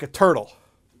is it's like a turtle.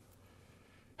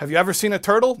 Have you ever seen a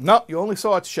turtle? No, you only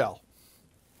saw its shell.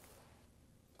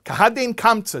 Kahadin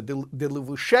kamtza de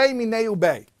levushay minei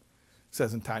ubei,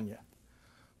 says in Tanya.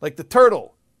 Like the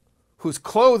turtle whose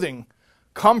clothing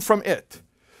come from it.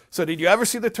 So did you ever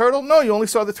see the turtle? No, you only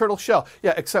saw the turtle shell.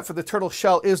 Yeah, except for the turtle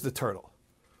shell is the turtle.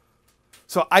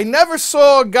 So I never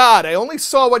saw God. I only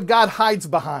saw what God hides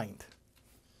behind.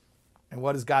 And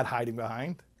what is God hiding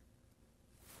behind?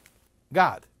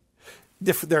 God.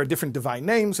 There are different divine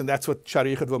names, and that's what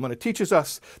Shari Yichud V'Emunah teaches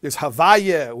us. There's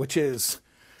Havaya, which is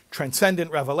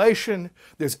transcendent revelation.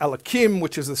 There's Elokim,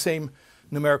 which is the same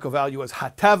numerical value as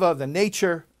Hateva, the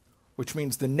nature, which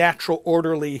means the natural,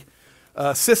 orderly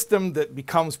system that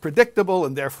becomes predictable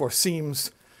and therefore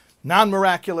seems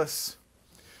non-miraculous.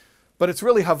 But it's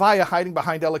really Havaya hiding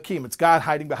behind Elokim. It's God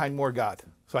hiding behind more God.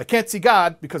 So I can't see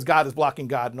God because God is blocking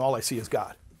God, and all I see is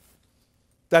God.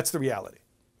 That's the reality.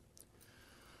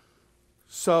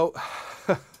 So,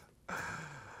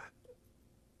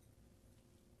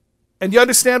 and you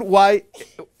understand why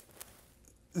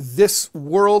this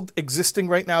world existing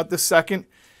right now at this second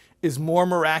is more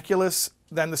miraculous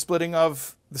than the splitting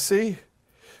of the sea?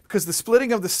 Because the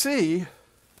splitting of the sea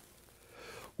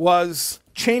was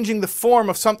changing the form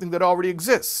of something that already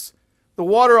exists. The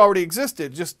water already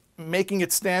existed, just making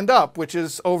it stand up, which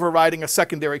is overriding a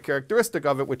secondary characteristic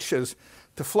of it, which is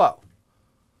to flow.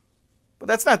 But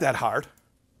that's not that hard.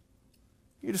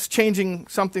 You're just changing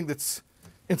something that's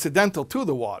incidental to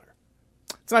the water.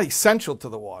 It's not essential to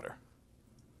the water.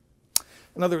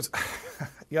 In other words,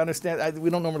 you understand? We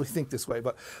don't normally think this way,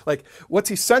 but like what's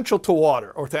essential to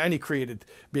water or to any created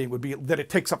being would be that it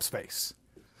takes up space.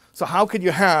 So how could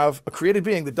you have a created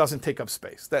being that doesn't take up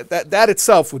space? That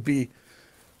itself would be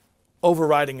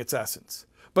overriding its essence.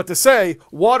 But to say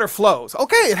water flows,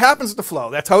 okay, it happens to flow.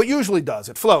 That's how it usually does.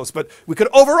 It flows. But we could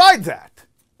override that.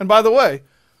 And by the way,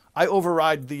 I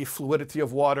override the fluidity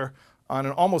of water on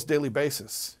an almost daily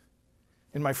basis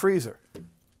in my freezer.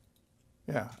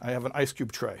 Yeah, I have an ice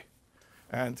cube tray.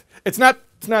 And it's not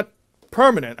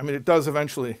permanent. I mean, it does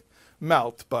eventually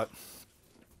melt, but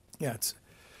yeah, it's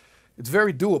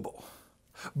very doable.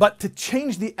 But to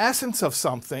change the essence of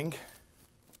something,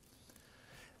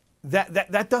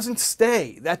 that doesn't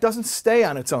stay. That doesn't stay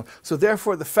on its own. So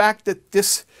therefore, the fact that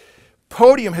this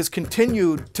podium has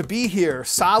continued to be here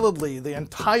solidly the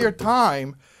entire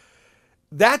time,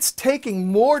 that's taking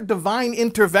more divine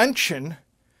intervention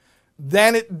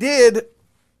than it did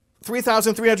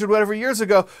 3,300 whatever years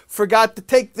ago for God to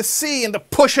take the sea and to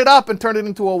push it up and turn it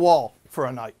into a wall for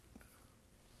a night.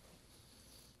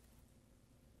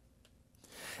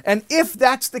 And if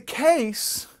that's the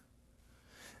case,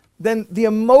 then the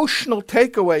emotional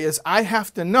takeaway is I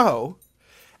have to know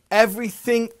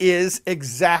everything is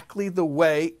exactly the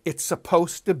way it's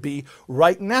supposed to be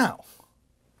right now.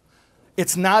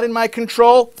 It's not in my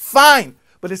control, fine,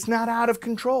 but it's not out of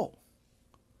control.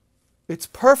 It's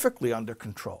perfectly under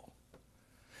control.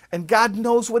 And God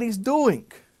knows what he's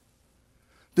doing.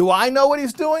 Do I know what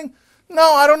he's doing?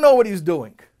 No, I don't know what he's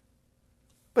doing.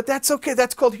 But that's okay.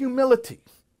 That's called humility.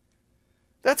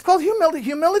 That's called humility.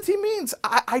 Humility means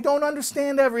I don't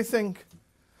understand everything.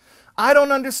 I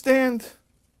don't understand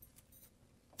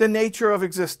the nature of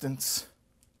existence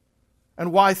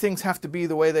and why things have to be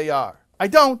the way they are. I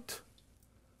don't.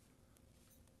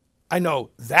 I know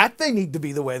that they need to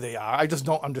be the way they are. I just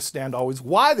don't understand always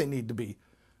why they need to be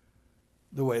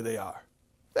the way they are.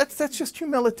 That's just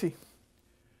humility.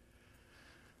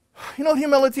 You know what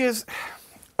humility is?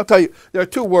 I'll tell you, there are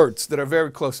two words that are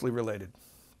very closely related.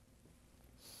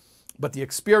 But the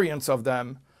experience of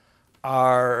them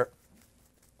are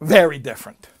very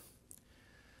different.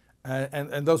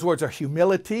 And those words are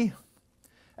humility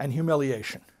and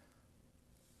humiliation.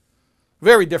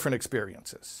 Very different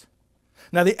experiences.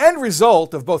 Now, the end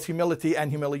result of both humility and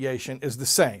humiliation is the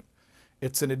same.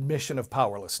 It's an admission of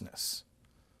powerlessness.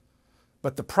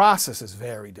 But the process is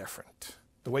very different.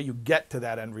 The way you get to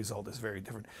that end result is very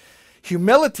different.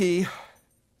 Humility,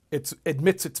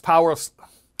 admits its powerlessness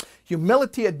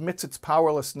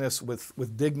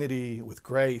with dignity, with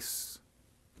grace.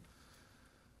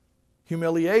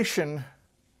 Humiliation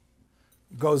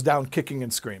goes down kicking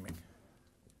and screaming.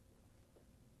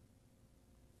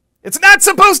 It's not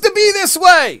supposed to be this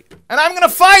way, and I'm going to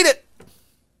fight it.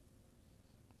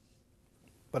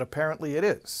 But apparently it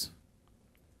is.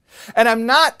 And I'm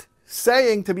not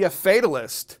saying to be a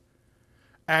fatalist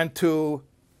and to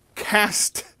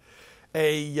cast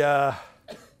a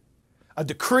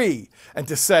decree and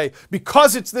to say,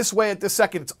 because it's this way at this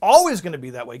second, it's always going to be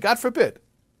that way. God forbid.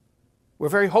 We're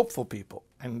very hopeful people,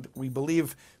 and we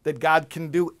believe that God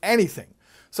can do anything.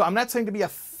 So I'm not saying to be a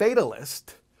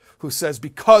fatalist who says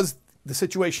because the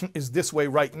situation is this way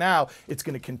right now, it's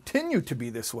going to continue to be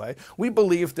this way. We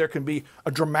believe there can be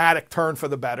a dramatic turn for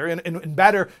the better, and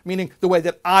better meaning the way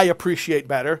that I appreciate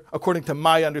better, according to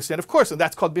my understanding, of course, and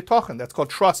that's called bitochen, that's called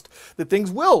trust, that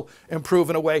things will improve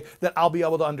in a way that I'll be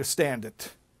able to understand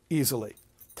it easily.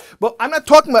 But I'm not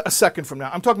talking about a second from now.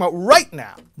 I'm talking about right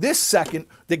now, this second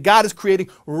that God is creating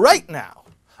right now.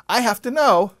 I have to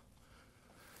know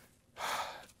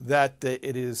that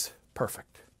it is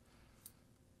perfect,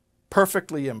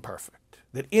 perfectly imperfect,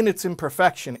 that in its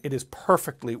imperfection, it is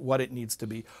perfectly what it needs to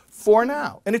be for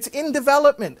now. And it's in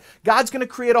development. God's going to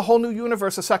create a whole new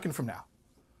universe a second from now.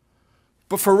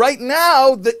 But for right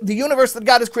now, the universe that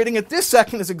God is creating at this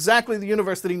second is exactly the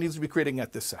universe that he needs to be creating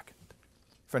at this second,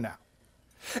 for now.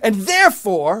 And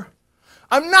therefore,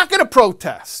 I'm not going to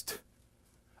protest.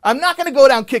 I'm not going to go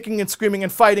down kicking and screaming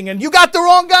and fighting and you got the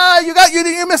wrong guy,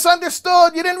 you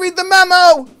misunderstood, you didn't read the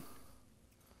memo.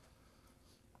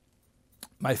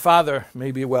 My father,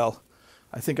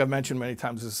 I think I've mentioned many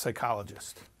times, is a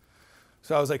psychologist.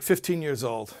 So I was like 15 years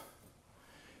old,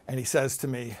 and he says to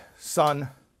me, son,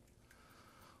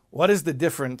 what is the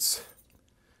difference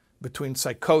between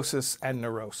psychosis and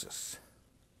neurosis?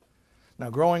 Now,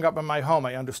 growing up in my home,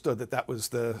 I understood that that was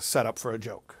the setup for a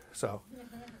joke. So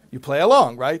you play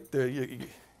along, right? You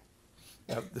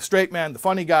have the straight man, the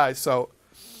funny guy, so,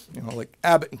 like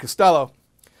Abbott and Costello.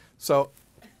 So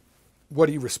what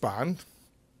do you respond?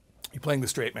 You're playing the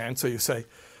straight man, so you say,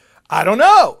 I don't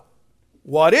know.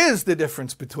 What is the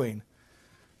difference between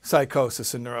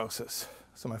psychosis and neurosis?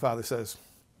 So my father says,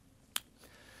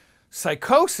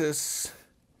 psychosis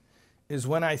is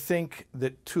when I think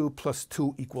that 2 +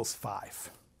 2 =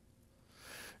 5.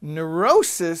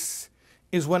 Neurosis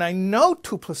is when I know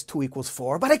 2 + 2 =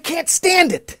 4, but I can't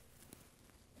stand it.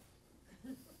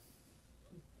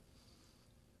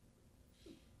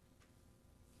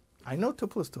 I know 2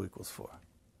 + 2 = 4.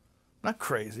 I'm not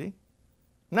crazy.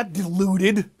 I'm not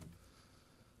deluded. I'm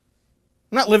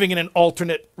not living in an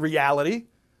alternate reality.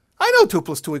 I know 2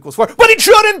 + 2 = 4, but it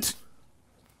shouldn't.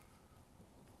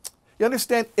 You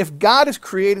understand? If God is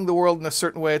creating the world in a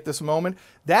certain way at this moment,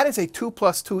 that is a 2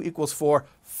 + 2 = 4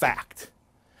 fact.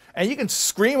 And you can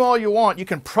scream all you want, you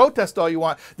can protest all you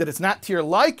want that it's not to your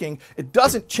liking, it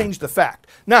doesn't change the fact.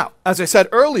 Now, as I said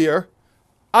earlier,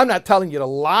 I'm not telling you to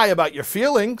lie about your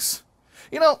feelings.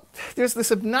 There's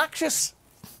this obnoxious,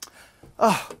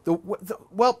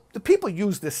 the people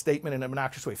use this statement in an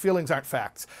obnoxious way. Feelings aren't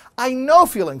facts. I know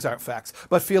feelings aren't facts,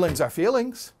 but feelings are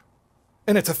feelings.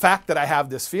 And it's a fact that I have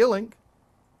this feeling.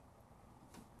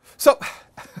 So,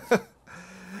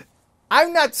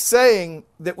 I'm not saying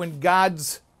that when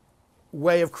God's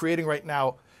way of creating right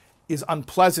now is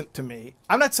unpleasant to me,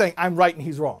 I'm not saying I'm right and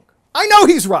he's wrong. I know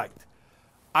he's right.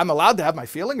 I'm allowed to have my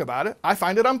feeling about it. I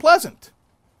find it unpleasant.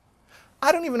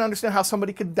 I don't even understand how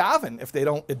somebody could daven if they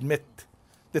don't admit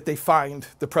that they find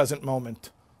the present moment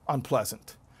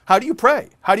unpleasant. How do you pray?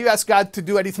 How do you ask God to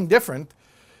do anything different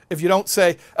if you don't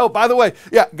say, oh, by the way,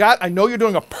 yeah, God, I know you're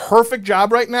doing a perfect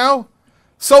job right now.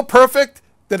 So perfect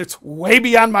that it's way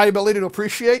beyond my ability to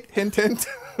appreciate. Hint, hint.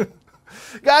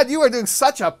 God, you are doing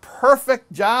such a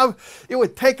perfect job. It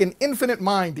would take an infinite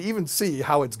mind to even see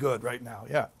how it's good right now.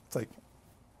 Yeah, it's like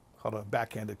called a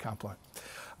backhanded compliment.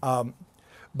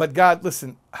 But God,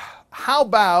 listen, how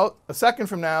about a second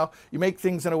from now, you make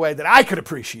things in a way that I could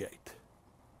appreciate?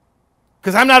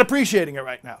 Because I'm not appreciating it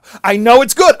right now. I know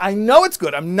it's good. I know it's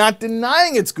good. I'm not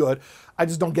denying it's good. I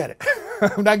just don't get it.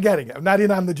 I'm not getting it. I'm not in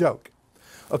on the joke.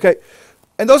 Okay?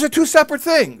 And those are two separate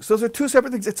things. Those are two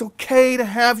separate things. It's okay to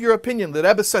have your opinion. The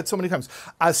Rebbe said so many times,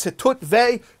 Asetut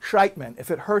ve shreitmen. If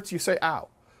it hurts, you say ow.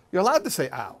 You're allowed to say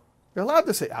ow. You're allowed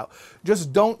to say ow.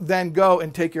 Just don't then go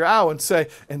and take your ow and say,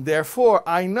 and therefore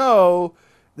I know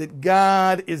that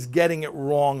God is getting it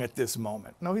wrong at this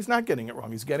moment. No, he's not getting it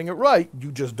wrong. He's getting it right.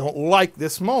 You just don't like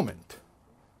this moment,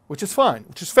 which is fine,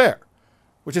 which is fair,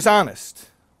 which is honest.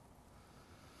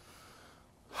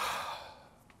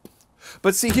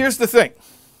 But see, here's the thing.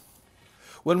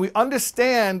 When we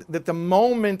understand that the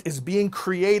moment is being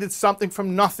created something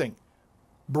from nothing,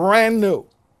 brand new,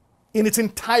 in its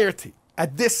entirety,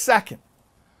 at this second.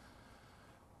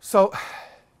 So,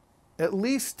 at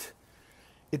least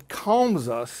it calms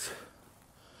us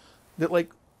that,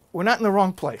 like, we're not in the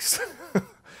wrong place.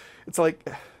 It's like,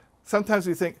 sometimes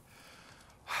we think,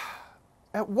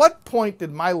 at what point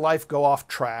did my life go off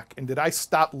track and did I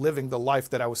stop living the life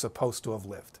that I was supposed to have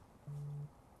lived?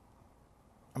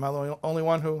 Am I the only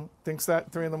one who thinks that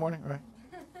at 3 in the morning? Right?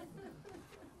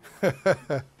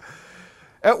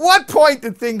 At what point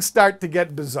did things start to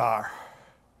get bizarre?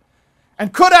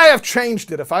 And could I have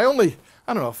changed it if I only,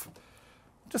 I don't know, if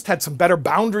just had some better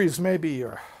boundaries maybe,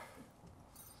 or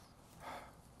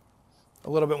a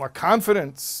little bit more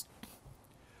confidence.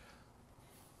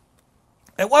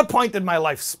 At what point did my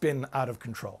life spin out of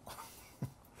control?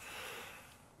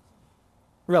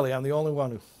 Really, I'm the only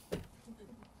one who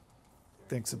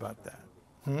thinks about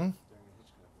that.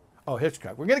 Oh,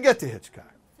 Hitchcock. We're going to get to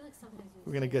Hitchcock.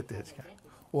 We're going to get to Hitchcock.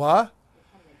 What?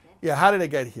 Yeah, how did I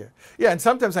get here? Yeah, and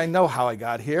sometimes I know how I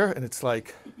got here, and it's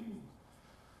like,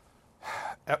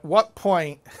 at what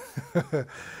point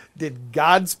did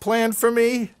God's plan for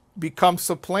me become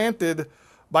supplanted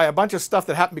by a bunch of stuff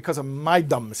that happened because of my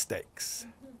dumb mistakes,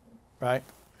 right?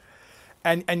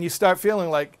 And you start feeling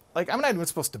like I'm not even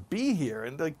supposed to be here,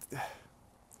 and like,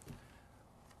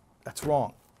 that's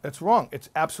wrong. That's wrong. It's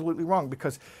absolutely wrong,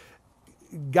 because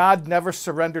God never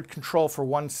surrendered control for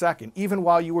 1 second. Even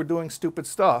while you were doing stupid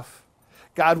stuff,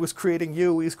 God was creating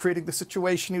you. He was creating the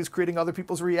situation. He was creating other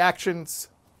people's reactions.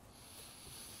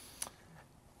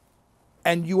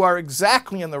 And you are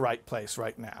exactly in the right place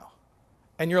right now.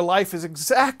 And your life is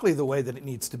exactly the way that it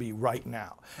needs to be right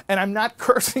now. And I'm not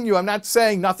cursing you. I'm not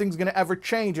saying nothing's going to ever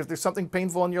change if there's something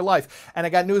painful in your life. And I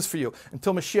got news for you.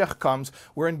 Until Mashiach comes,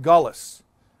 we're in Gullus.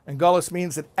 And Gullus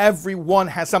means that everyone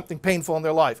has something painful in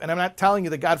their life. And I'm not telling you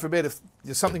that, God forbid, if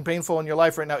there's something painful in your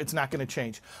life right now, it's not going to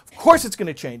change. Of course it's going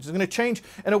to change. It's going to change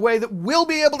in a way that we'll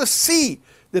be able to see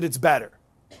that it's better.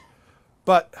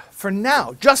 But for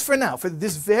now, just for now, for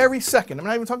this very second, I'm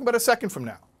not even talking about a second from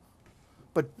now,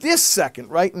 but this second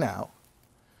right now,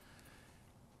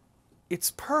 it's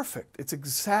perfect. It's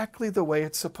exactly the way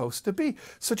it's supposed to be.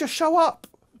 So just show up.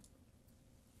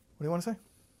 What do you want to say?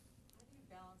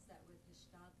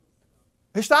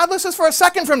 Hishtadlus is for a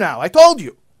second from now. I told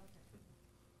you.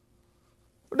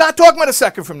 We're not talking about a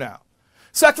second from now.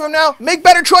 Second from now, make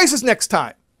better choices next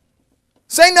time.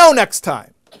 Say no next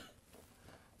time.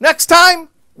 Next time,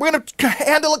 we're going to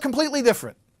handle it completely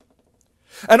different.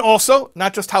 And also,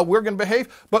 not just how we're going to behave,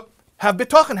 but have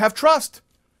bitachon, have trust.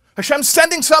 Hashem's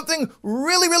sending something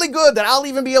really, really good that I'll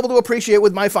even be able to appreciate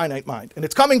with my finite mind. And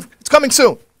it's coming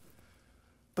soon.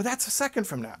 But that's a second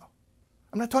from now.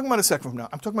 I'm not talking about a second from now.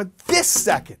 I'm talking about this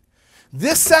second.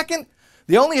 This second,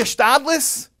 the only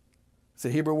hishtadlus, it's a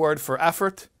Hebrew word for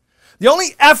effort. The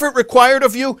only effort required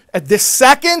of you at this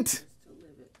second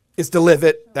is to live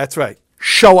it. That's right.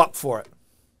 Show up for it.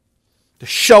 To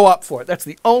show up for it. That's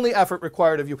the only effort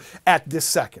required of you at this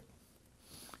second.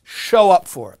 Show up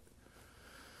for it.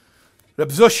 Reb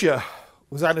Zushya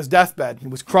was on his deathbed. He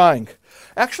was crying.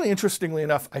 Actually, interestingly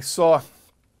enough, I saw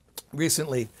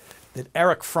recently that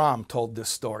Eric Fromm told this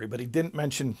story, but he didn't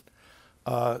mention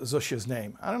Zushya's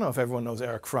name. I don't know if everyone knows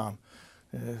Eric Fromm,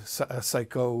 a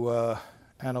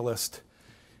psychoanalyst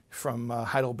from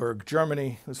Heidelberg,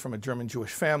 Germany. He was from a German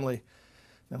Jewish family.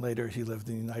 And later he lived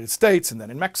in the United States and then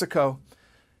in Mexico.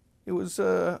 He was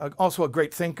also a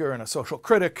great thinker and a social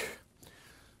critic.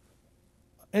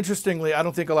 Interestingly, I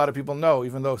don't think a lot of people know,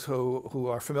 even those who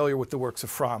are familiar with the works of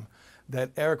Fromm,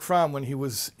 that Eric Fromm, when he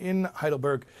was in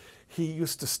Heidelberg, he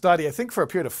used to study, I think for a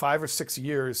period of 5 or 6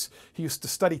 years, he used to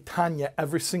study Tanya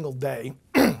every single day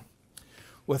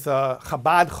with a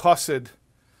Chabad Chassid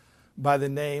by the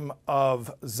name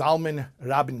of Zalman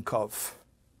Rabinkov.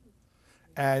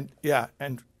 And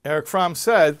Eric Fromm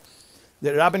said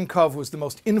that Rabinkov was the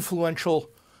most influential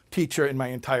teacher in my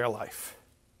entire life.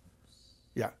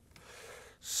 Yeah.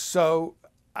 So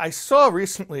I saw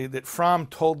recently that Fromm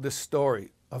told this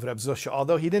story of Reb Zushya,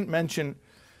 although he didn't mention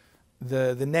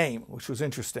the name, which was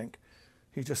interesting.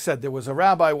 He just said there was a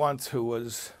rabbi once who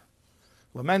was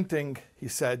lamenting. He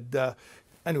said,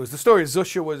 anyways, the story is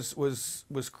Zushya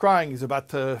was crying. He's about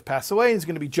to pass away. He's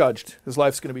going to be judged. His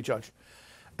life's going to be judged.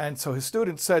 And so his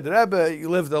students said, Rebbe, you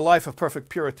lived a life of perfect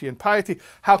purity and piety.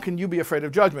 How can you be afraid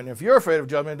of judgment? If you're afraid of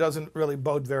judgment, it doesn't really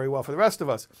bode very well for the rest of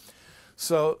us.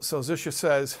 So Zushya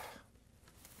says,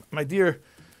 my dear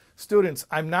students,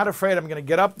 I'm not afraid I'm going to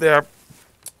get up there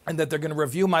and that they're going to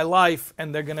review my life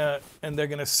and they're going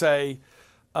to say,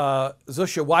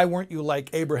 Zushya, why weren't you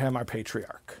like Abraham, our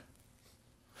patriarch?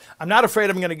 I'm not afraid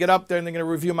I'm going to get up there and they're going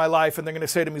to review my life and they're going to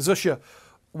say to me, Zushya,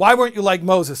 why weren't you like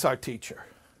Moses, our teacher?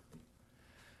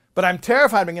 But I'm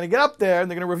terrified I'm going to get up there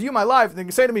and they're going to review my life and they're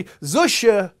going to say to me,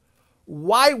 Zushya,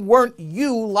 why weren't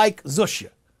you like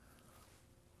Zushya?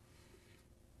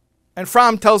 And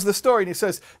Fromm tells the story and he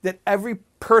says that every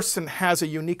person has a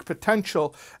unique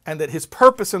potential and that his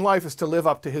purpose in life is to live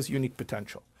up to his unique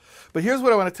potential. But here's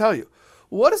what I want to tell you.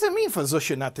 What does it mean for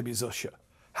Zushya not to be Zushya?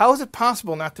 How is it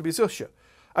possible not to be Zushya?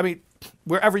 I mean,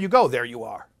 wherever you go, there you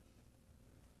are.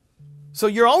 So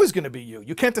you're always going to be you.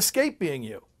 You can't escape being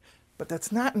you. But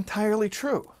that's not entirely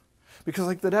true. Because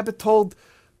like the Rebbe told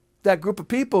that group of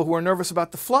people who are nervous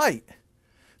about the flight,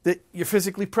 that you're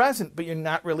physically present, but you're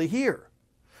not really here.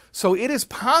 So it is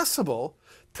possible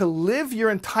to live your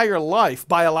entire life,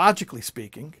 biologically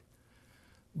speaking,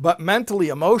 but mentally,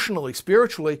 emotionally,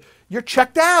 spiritually, you're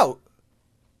checked out.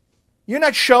 You're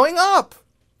not showing up.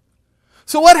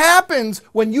 So what happens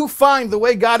when you find the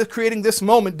way God is creating this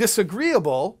moment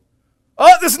disagreeable?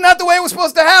 Oh, this is not the way it was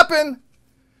supposed to happen.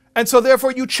 And so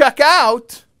therefore you check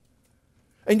out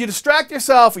and you distract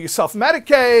yourself or you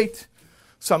self-medicate.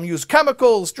 Some use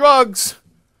chemicals, drugs.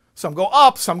 Some go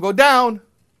up, some go down.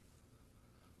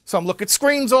 Some look at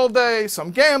screens all day,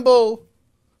 some gamble.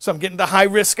 Some get into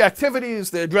high-risk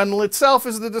activities. The adrenaline itself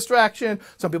is the distraction.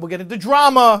 Some people get into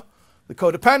drama. The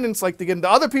codependents like to get into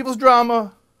other people's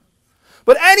drama.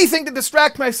 But anything to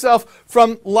distract myself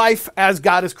from life as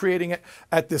God is creating it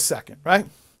at this second, right?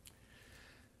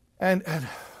 And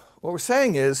what we're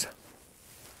saying is,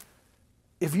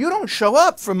 if you don't show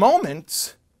up for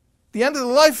moments, the end of the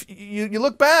life, you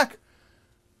look back,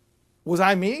 was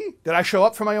I me? Did I show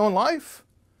up for my own life?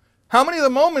 How many of the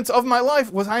moments of my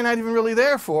life was I not even really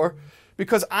there for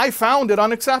because I found it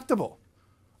unacceptable?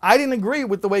 I didn't agree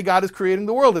with the way God is creating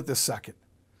the world at this second.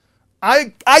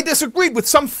 I disagreed with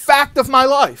some fact of my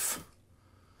life.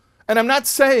 And I'm not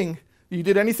saying you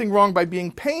did anything wrong by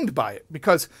being pained by it,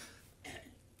 because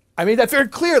I made that very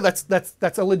clear.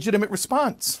 That's a legitimate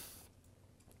response.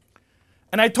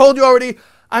 And I told you already,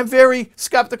 I'm very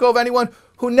skeptical of anyone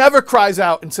who never cries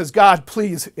out and says, God,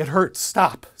 please, it hurts,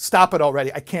 stop. Stop it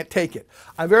already. I can't take it.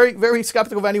 I'm very, very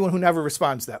skeptical of anyone who never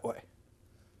responds that way.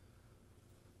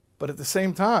 But at the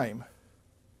same time,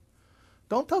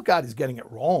 don't tell God he's getting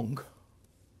it wrong.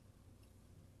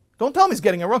 Don't tell him he's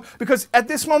getting it wrong, because at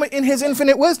this moment in his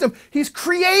infinite wisdom, he's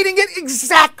creating it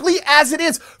exactly as it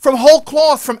is, from whole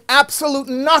cloth, from absolute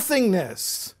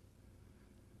nothingness.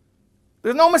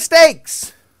 There's no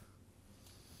mistakes.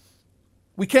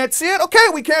 We can't see it? Okay,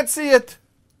 we can't see it.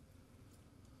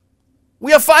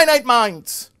 We have finite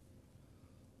minds.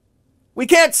 We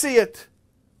can't see it.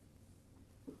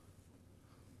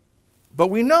 But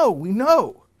we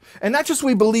know. And not just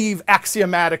we believe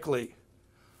axiomatically.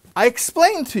 I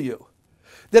explained to you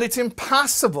that it's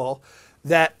impossible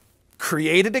that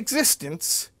created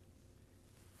existence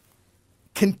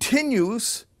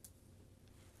continues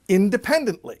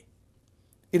independently.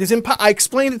 It is I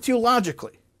explained it to you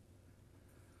logically.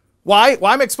 Why?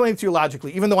 Why am I explaining it to you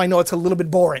logically, even though I know it's a little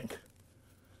bit boring?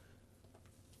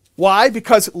 Why?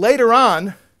 Because later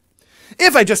on,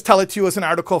 if I just tell it to you as an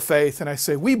article of faith and I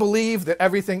say, we believe that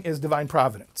everything is divine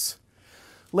providence,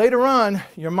 later on,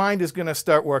 your mind is going to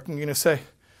start working. You're going to say,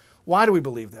 why do we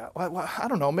believe that? Well, I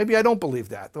don't know. Maybe I don't believe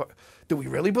that. Do we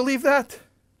really believe that?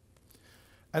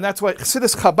 And that's why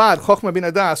Chassidus Chabad, Chochmah Bin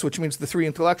Adas, which means the three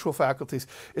intellectual faculties,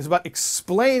 is about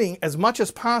explaining as much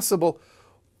as possible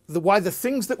why the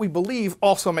things that we believe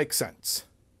also make sense.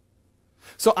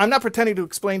 So I'm not pretending to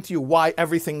explain to you why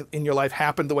everything in your life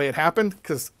happened the way it happened,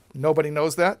 because nobody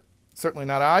knows that, certainly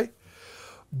not I.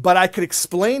 But I could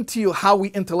explain to you how we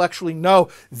intellectually know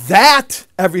that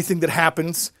everything that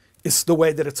happens is the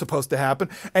way that it's supposed to happen.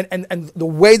 And the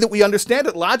way that we understand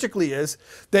it logically is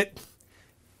that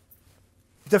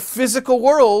the physical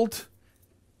world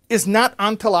is not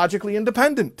ontologically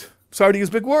independent. Sorry to use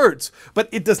big words, but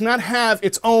it does not have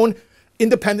its own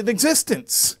independent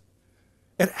existence.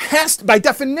 It has to, by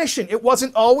definition, it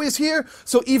wasn't always here,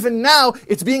 so even now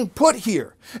it's being put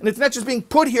here. And it's not just being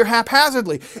put here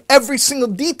haphazardly. Every single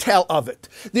detail of it,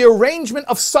 the arrangement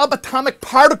of subatomic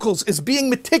particles is being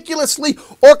meticulously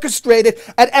orchestrated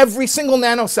at every single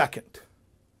nanosecond.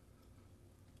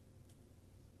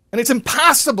 And it's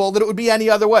impossible that it would be any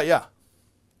other way, yeah. So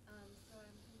I'm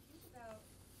confused about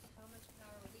how much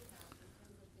power we have in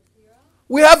terms of the zero.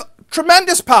 We have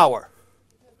tremendous power.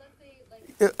 Because let's say,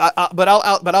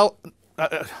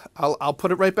 I'll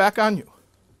put it right back on you.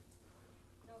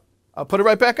 no, I'll put it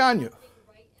right back on you. being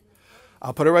right in the moment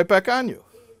I'll put it right back on you.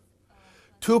 is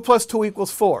 2 plus 2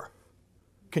 equals 4.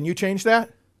 Can you change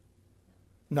that?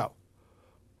 No.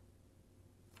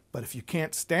 But if you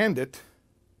can't stand it,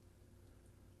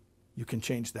 you can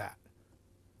change that.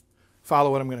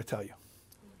 Follow what I'm going to tell you.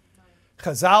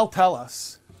 Chazal tell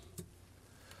us,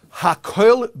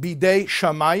 Hakol bidei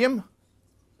shamayim,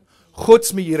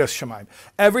 chutz mi yiras shamayim.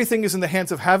 Everything is in the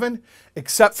hands of heaven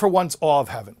except for one's awe of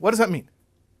heaven. What does that mean?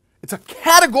 It's a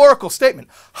categorical statement.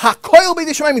 Hakol bidei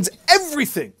shamayim means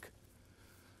everything.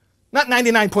 Not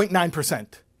 99.9%.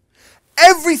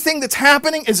 Everything that's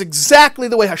happening is exactly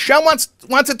the way Hashem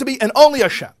wants it to be, and only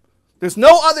Hashem. There's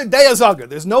no other Dei Azaga.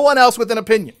 There's no one else with an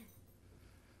opinion.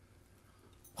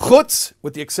 Chutz,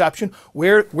 with the exception,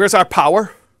 where's our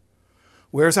power?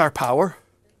 Where's our power?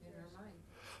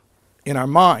 In our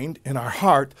mind, in our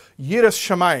heart. Yiras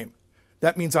Shamayim.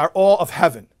 That means our awe of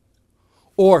heaven.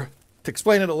 Or, to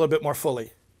explain it a little bit more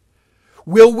fully,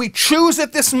 will we choose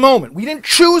at this moment? We didn't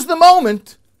choose the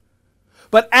moment,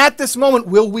 but at this moment,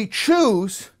 will we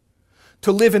choose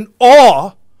to live in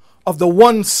awe of the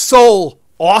one sole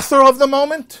author of the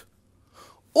moment?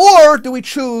 Or do we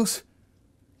choose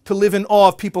to live in awe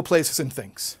of people, places, and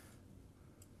things?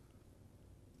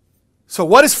 So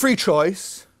what is free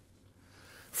choice?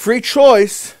 Free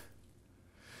choice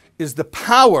is the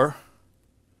power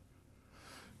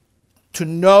to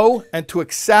know and to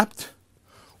accept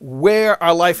where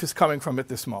our life is coming from at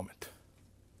this moment.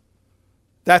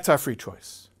 That's our free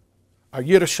choice. Our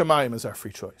Yiras Shamayim is our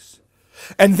free choice.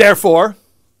 And therefore,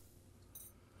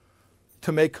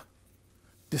 to make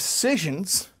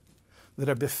decisions that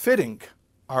are befitting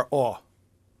our awe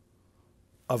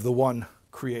of the one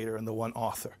creator and the one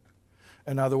author.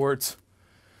 In other words,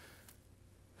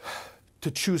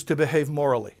 to choose to behave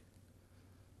morally,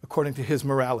 according to his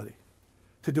morality,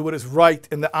 to do what is right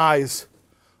in the eyes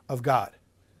of God.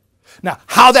 Now,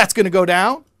 how that's going to go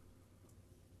down,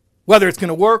 whether it's going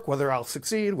to work, whether I'll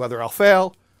succeed, whether I'll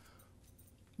fail,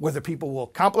 whether people will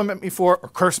compliment me for it or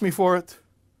curse me for it,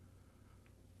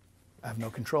 I have no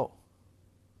control.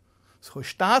 So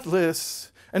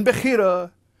Hishtadlis and Bechira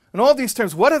and all these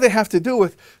terms, what do they have to do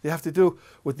with? They have to do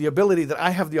with the ability that I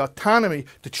have the autonomy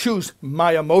to choose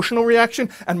my emotional reaction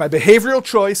and my behavioral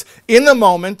choice in the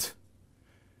moment,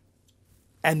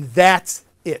 and that's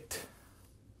it.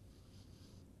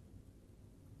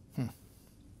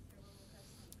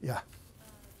 Yeah. I have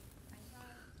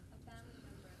a family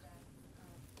member that's in her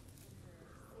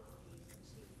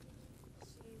 60s, and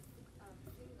she's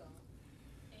single,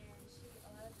 and she a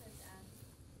lot of times asks,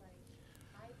 like,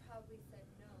 I probably said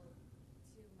no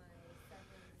to my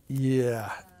seven. Yeah.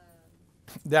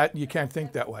 That you can't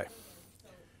think that way. So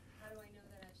how do I know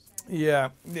that Hashem? Yeah,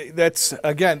 that's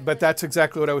again, but that's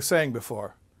exactly what I was saying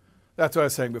before. That's what I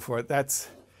was saying before. That's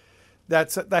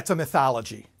a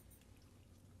mythology.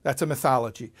 That's a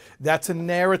mythology. That's a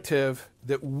narrative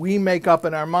that we make up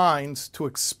in our minds to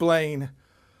explain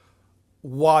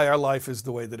why our life is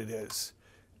the way that it is.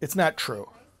 It's not true.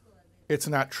 It's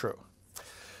not true.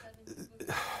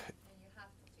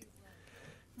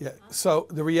 Yeah. So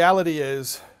the reality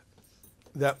is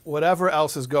that whatever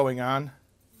else is going on,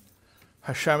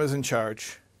 Hashem is in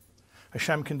charge.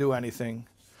 Hashem can do anything.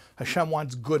 Hashem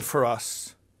wants good for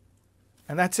us.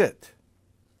 And that's it.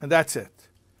 And that's it.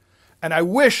 And I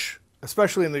wish,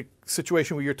 especially in the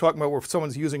situation where you're talking about where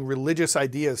someone's using religious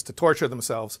ideas to torture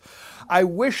themselves, I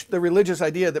wish the religious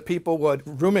idea that people would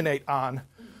ruminate on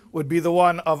would be the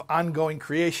one of ongoing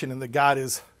creation and that God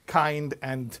is kind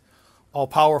and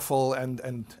all-powerful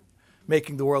and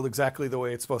making the world exactly the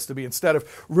way it's supposed to be, instead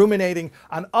of ruminating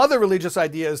on other religious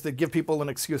ideas that give people an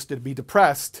excuse to be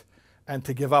depressed and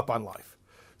to give up on life.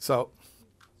 So,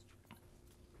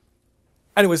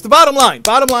 anyways, the bottom line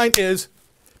is,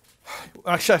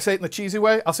 should I say it in a cheesy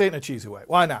way? I'll say it in a cheesy way.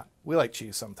 Why not? We like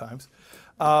cheese sometimes.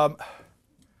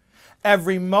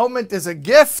 Every moment is a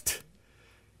gift.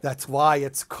 That's why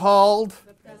it's called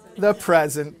the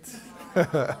present.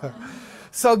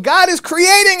 So God is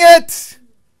creating it.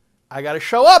 I got to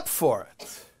show up for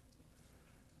it.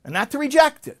 And not to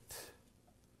reject it.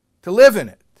 To live in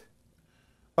it.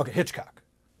 Okay, Hitchcock.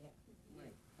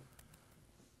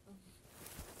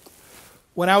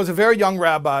 When I was a very young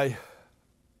rabbi,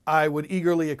 I would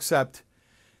eagerly accept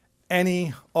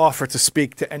any offer to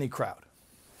speak to any crowd,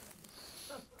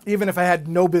 even if I had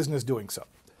no business doing so.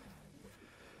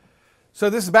 So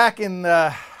this is back in,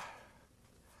 it's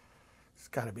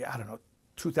got to be,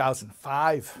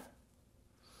 2005.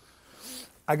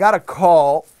 I got a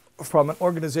call from an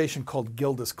organization called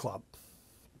Gilda's Club.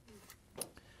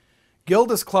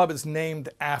 Gilda's Club is named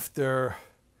after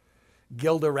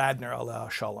Gilda Radner, alaiha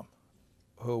shalom,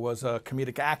 who was a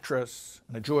comedic actress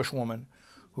and a Jewish woman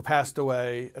who passed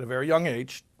away at a very young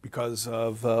age because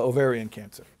of ovarian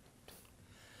cancer.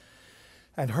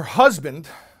 And her husband,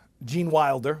 Gene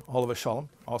Wilder, alaiha shalom,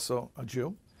 also a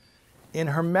Jew, in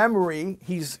her memory,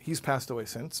 he's passed away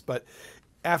since, but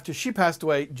after she passed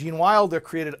away, Gene Wilder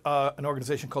created an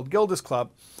organization called Gilda's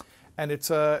Club, and it's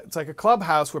like a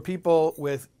clubhouse where people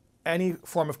with any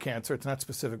form of cancer, it's not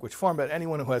specific which form, but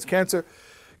anyone who has cancer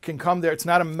can come there. It's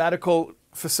not a medical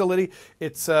facility.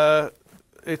 It's a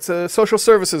social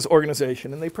services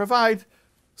organization, and they provide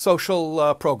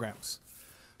social programs.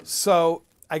 So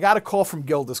I got a call from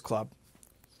Gilda's Club,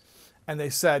 and they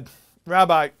said,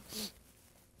 Rabbi,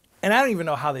 and I don't even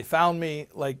know how they found me.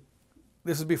 Like,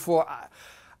 this is before,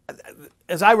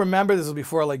 as I remember, this was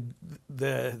before like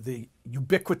the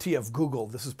ubiquity of Google.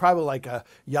 This is probably like a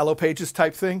Yellow Pages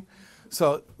type thing.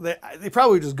 So they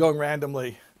probably were just going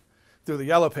randomly through the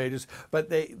yellow pages. But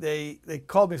they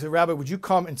called me and said, Rabbi, would you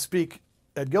come and speak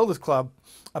at Gilda's Club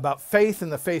about faith in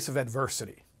the face of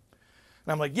adversity?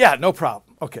 And I'm like, yeah, no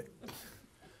problem. Okay.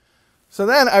 So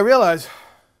then I realized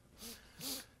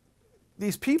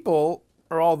these people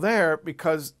are all there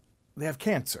because they have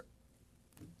cancer.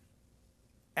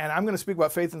 And I'm going to speak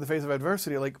about faith in the face of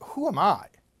adversity. Like, who am I?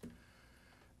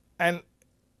 And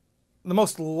the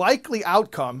most likely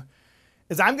outcome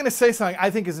is I'm going to say something I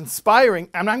think is inspiring,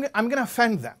 and I'm going to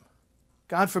offend them.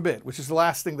 God forbid, which is the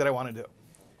last thing that I want to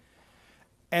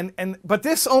do. But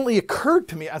this only occurred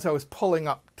to me as I was pulling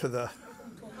up to the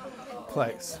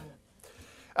place.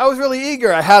 I was really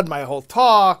eager. I had my whole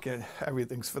talk, and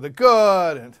everything's for the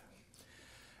good. And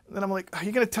then I'm like, are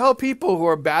you going to tell people who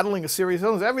are battling a serious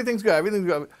illness, everything's good, everything's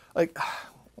good? Like,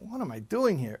 what am I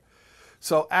doing here?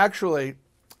 So actually,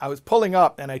 I was pulling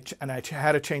up, and I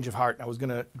had a change of heart, and I was going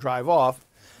to drive off.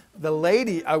 The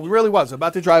lady, I really was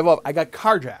about to drive off. I got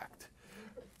carjacked.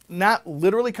 Not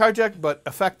literally carjacked, but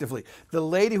effectively. The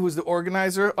lady who was the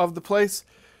organizer of the place,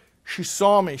 she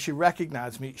saw me. She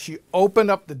recognized me. She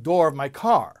opened up the door of my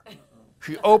car.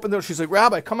 She opened it. She's like,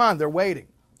 Rabbi, come on, they're waiting.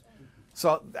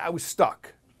 So I was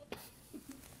stuck.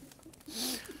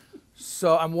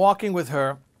 So I'm walking with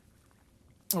her.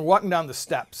 We're walking down the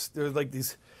steps. There's like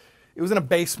these, it was in a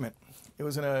basement. It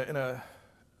was in a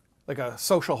like a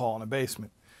social hall in a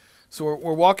basement. So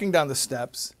we're walking down the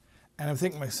steps, and I'm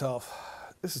thinking to myself,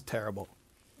 this is terrible.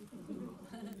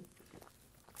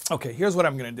 Okay, here's what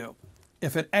I'm going to do.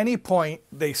 If at any point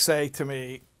they say to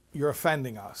me, you're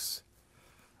offending us,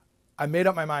 I made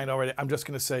up my mind already. I'm just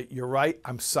going to say, you're right,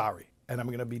 I'm sorry, and I'm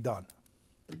going to be done.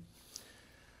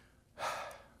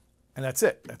 And that's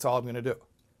it. That's all I'm going to do.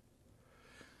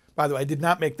 By the way, I did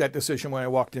not make that decision when I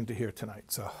walked into here tonight,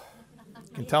 so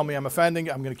you can tell me I'm offending,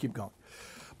 I'm going to keep going.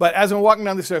 But as I'm walking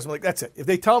down the stairs, I'm like, that's it. If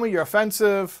they tell me you're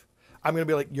offensive, I'm going to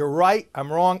be like, you're right,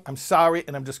 I'm wrong, I'm sorry,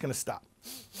 and I'm just going to stop.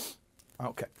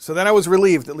 Okay, so then I was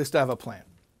relieved, at least I have a plan.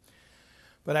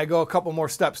 But I go a couple more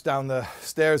steps down the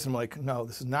stairs, and I'm like, no,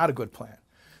 this is not a good plan.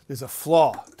 There's a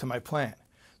flaw to my plan.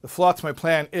 The flaw to my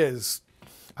plan is,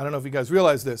 I don't know if you guys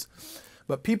realize this,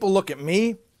 but people look at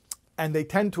me, and they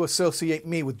tend to associate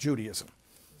me with Judaism.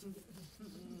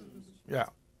 Yeah.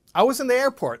 I was in the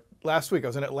airport last week. I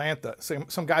was in Atlanta.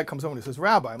 Some guy comes over and he says,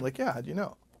 Rabbi. I'm like, yeah, how'd you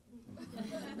know?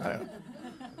 I don't know.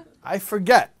 I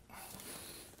forget.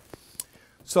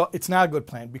 So it's not a good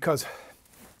plan because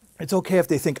it's okay if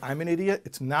they think I'm an idiot.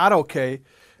 It's not okay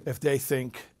if they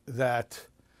think that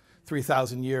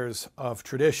 3,000 years of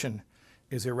tradition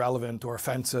is irrelevant or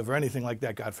offensive or anything like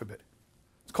that, God forbid.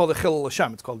 It's called a chilul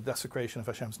Hashem. It's called desecration of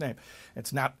Hashem's name.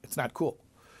 It's not cool.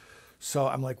 So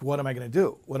I'm like, what am I going to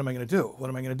do? What am I going to do? What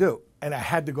am I going to do? And I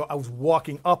had to go. I was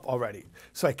walking up already.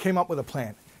 So I came up with a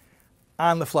plan.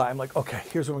 On the fly, I'm like, okay,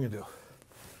 here's what I'm going to do.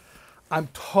 I'm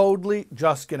totally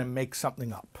just going to make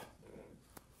something up.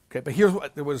 Okay, but here's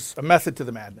what, there was a method to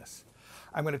the madness.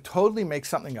 I'm going to totally make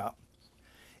something up.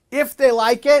 If they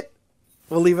like it,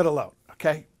 we'll leave it alone,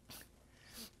 okay?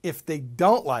 If they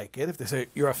don't like it, if they say,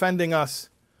 you're offending us,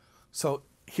 so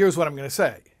here's what I'm going to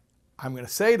say. I'm going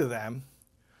to say to them,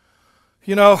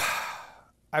 you know,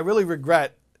 I really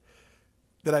regret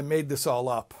that I made this all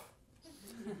up.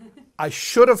 I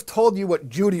should have told you what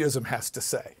Judaism has to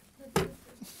say.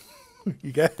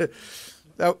 You get it?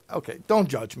 Okay, don't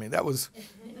judge me.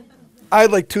 I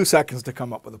had like 2 seconds to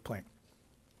come up with a plan.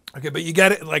 Okay, but you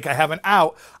get it? Like I have an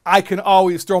out. I can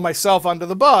always throw myself under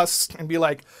the bus and be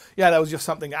like, yeah, that was just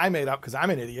something I made up because I'm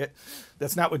an idiot.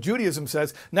 That's not what Judaism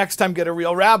says. Next time get a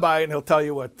real rabbi and he'll tell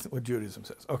you what Judaism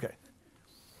says. Okay.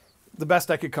 The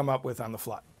best I could come up with on the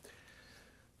fly.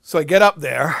 So I get up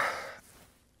there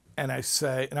and I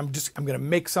say, and I'm going to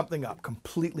make something up,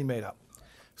 completely made up.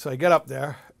 So I get up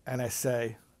there and I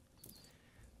say,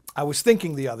 I was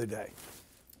thinking the other day.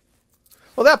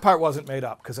 Well, that part wasn't made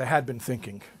up because I had been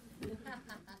thinking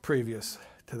previous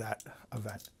to that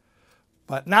event.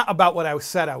 But not about what I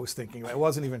said I was thinking. It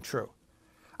wasn't even true.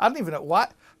 I don't even know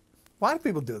why do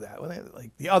people do that?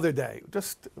 Like the other day,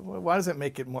 just why does it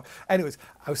make it more? Anyways,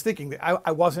 I was thinking that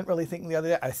I wasn't really thinking the other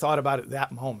day. I thought about it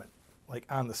that moment, like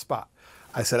on the spot.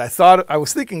 I said, I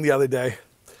was thinking the other day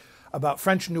about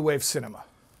French New Wave cinema,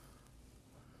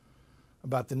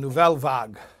 about the Nouvelle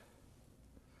Vague.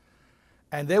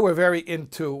 And they were very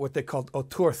into what they called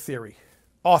auteur theory,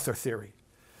 author theory.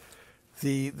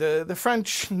 The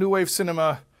French New Wave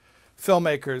cinema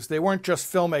filmmakers, they weren't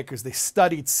just filmmakers, they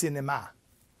studied cinema.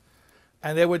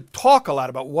 And they would talk a lot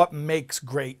about what makes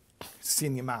great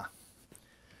cinema.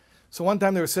 So one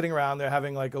time they were sitting around, they're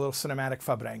having like a little cinematic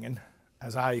Fabrengen,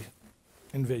 as I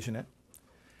envision it.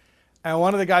 And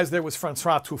one of the guys there was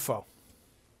François Truffaut.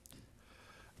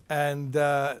 And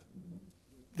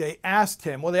they asked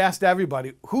him, well, they asked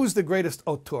everybody, who's the greatest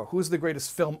auteur? Who's the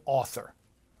greatest film author?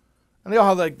 And they all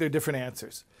had like their different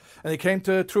answers. And they came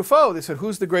to Truffaut. They said,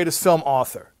 who's the greatest film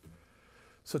author?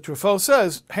 So Truffaut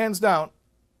says, hands down,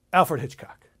 Alfred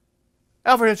Hitchcock.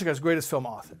 Alfred Hitchcock is the greatest film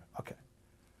author. Okay.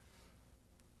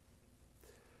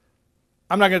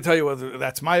 I'm not going to tell you whether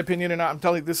that's my opinion or not. I'm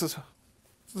telling you this is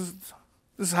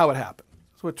how it happened.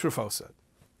 That's what Truffaut said.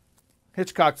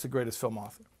 Hitchcock's the greatest film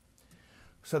author.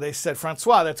 So they said,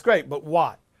 Francois, that's great, but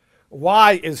why?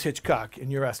 Why is Hitchcock,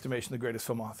 in your estimation, the greatest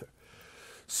film author?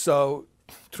 So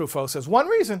Truffaut says, one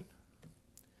reason,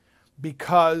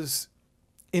 because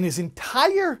in his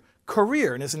entire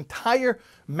career, in his entire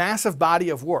massive body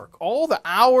of work, all the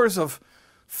hours of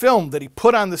film that he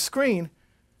put on the screen,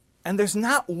 and there's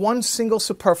not one single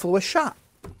superfluous shot.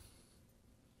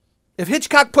 If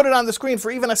Hitchcock put it on the screen for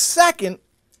even a second,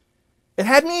 it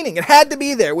had meaning. It had to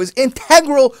be there. It was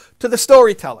integral to the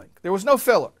storytelling. There was no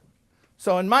filler.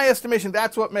 So in my estimation,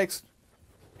 that's what makes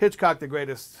Hitchcock the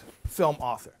greatest film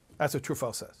author. That's what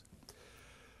Truffaut says.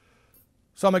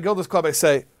 So I'm at Gilda's Club, I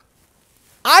say,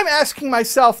 I'm asking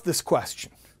myself this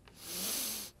question.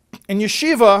 In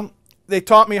yeshiva, they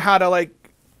taught me how to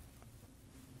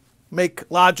make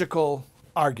logical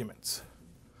arguments.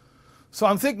 So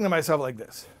I'm thinking to myself like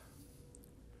this.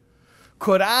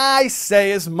 Could I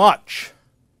say as much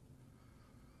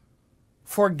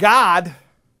for God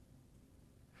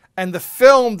and the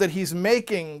film that he's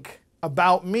making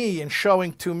about me and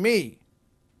showing to me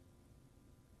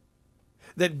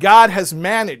that God has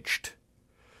managed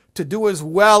to do as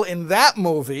well in that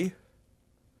movie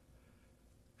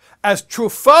as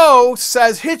Truffaut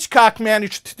says Hitchcock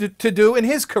managed to do in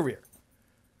his career?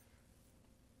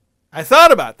 I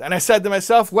thought about that and I said to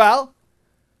myself, well,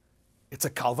 it's a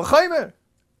kal v'chomer.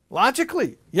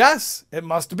 Logically, yes, it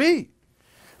must be.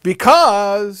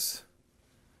 Because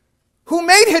who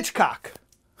made Hitchcock?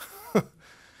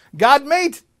 God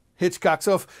made Hitchcock.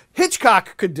 So if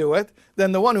Hitchcock could do it,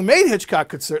 then the one who made Hitchcock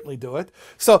could certainly do it.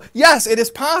 So yes, it is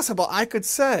possible I could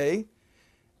say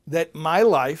that my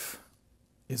life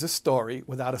is a story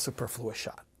without a superfluous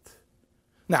shot.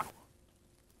 Now,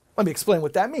 let me explain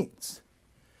what that means.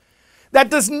 That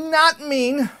does not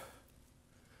mean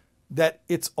that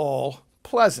it's all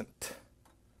pleasant,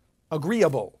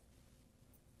 agreeable,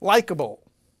 likable.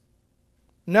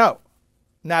 No,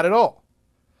 not at all.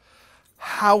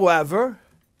 However,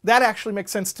 that actually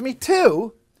makes sense to me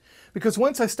too, because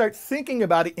once I start thinking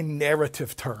about it in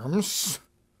narrative terms,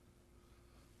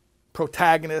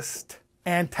 protagonist,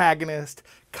 antagonist,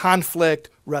 conflict,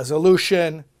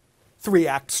 resolution,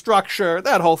 three-act structure,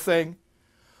 that whole thing,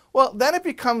 well, then it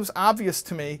becomes obvious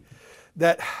to me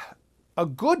that a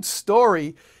good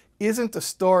story isn't a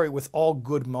story with all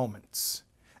good moments.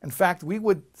 In fact, we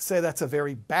would say that's a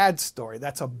very bad story.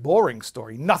 That's a boring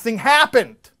story. Nothing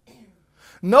happened.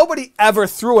 Nobody ever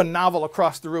threw a novel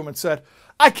across the room and said,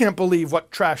 I can't believe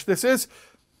what trash this is.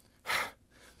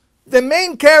 The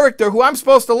main character, who I'm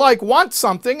supposed to like, wants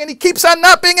something and he keeps on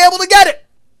not being able to get it.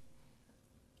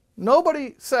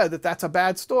 Nobody said that that's a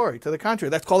bad story. To the contrary,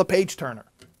 that's called a page turner.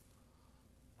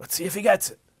 Let's see if he gets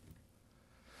it.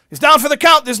 He's down for the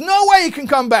count. There's no way he can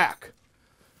come back.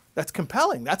 That's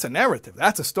compelling. That's a narrative.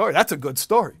 That's a story. That's a good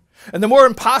story. And the more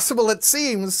impossible it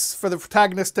seems for the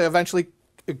protagonist to eventually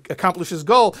accomplish his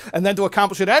goal and then to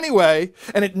accomplish it anyway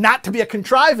and it not to be a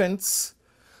contrivance,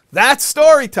 that's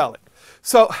storytelling.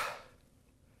 So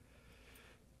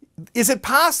is it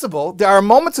possible there are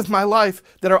moments of my life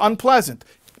that are unpleasant?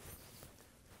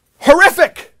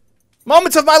 Horrific!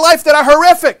 Moments of my life that are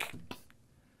horrific.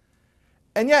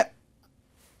 And yet,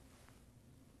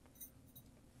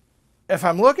 if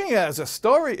I'm looking at it as a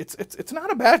story, it's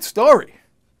not a bad story.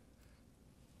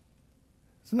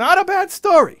 It's not a bad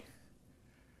story.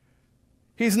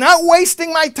 He's not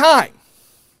wasting my time.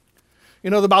 You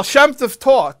know, the Baal Shem Tov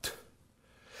taught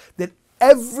that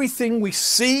everything we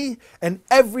see and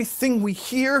everything we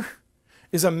hear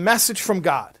is a message from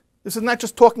God. This is not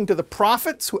just talking to the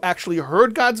prophets who actually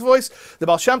heard God's voice. The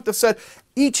Baal Shem Tov said,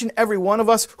 each and every one of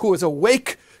us who is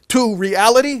awake to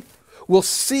reality will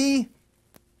see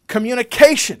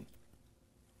communication,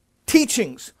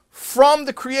 teachings from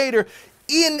the Creator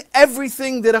in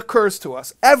everything that occurs to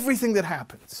us, everything that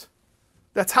happens.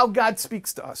 That's how God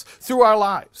speaks to us, through our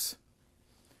lives.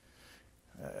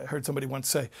 I heard somebody once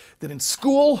say that in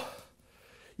school,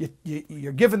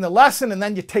 you're given the lesson and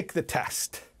then you take the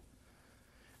test.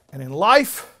 And in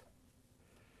life,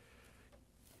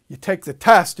 you take the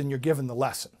test and you're given the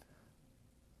lesson.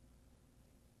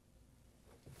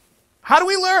 How do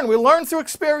we learn? We learn through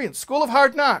experience. School of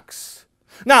hard knocks.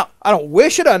 Now, I don't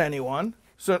wish it on anyone.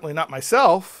 certainly not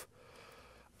myself.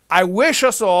 I wish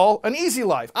us all an easy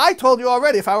life. I told you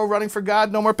already, if I were running for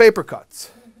God, no more paper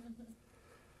cuts.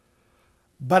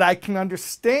 But I can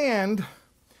understand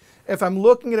if I'm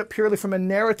looking at it purely from a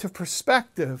narrative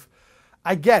perspective.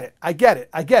 I get it, I get it,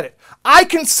 I get it. I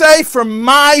can say for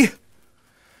my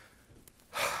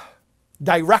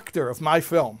director of my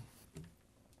film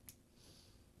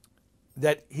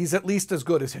that he's at least as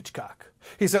good as Hitchcock.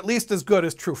 He's at least as good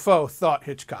as Truffaut thought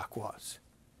Hitchcock was.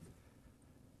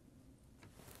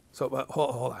 So,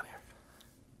 hold on here.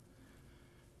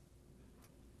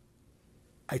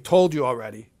 I told you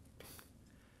already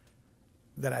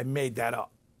that I made that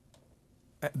up.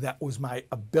 That was my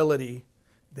ability,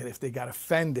 that if they got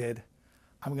offended,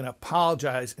 I'm going to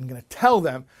apologize and going to tell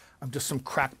them I'm just some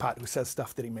crackpot who says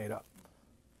stuff that he made up.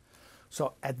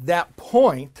 So at that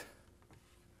point,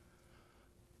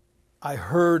 I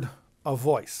heard a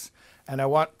voice. And I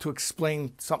want to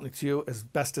explain something to you as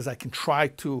best as I can try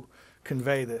to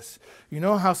convey this. You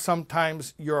know how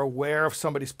sometimes you're aware of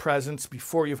somebody's presence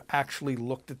before you've actually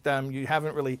looked at them? You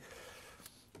haven't really,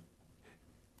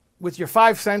 with your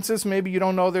five senses, maybe you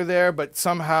don't know they're there, but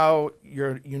somehow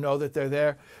you know that they're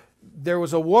there. There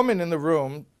was a woman in the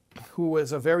room who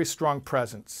was a very strong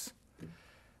presence.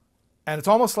 And it's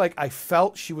almost like I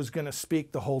felt she was going to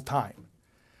speak the whole time.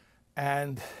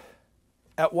 And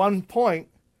at one point,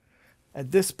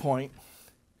 at this point,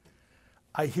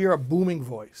 I hear a booming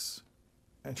voice.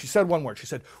 And she said one word. She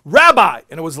said, "Rabbi!"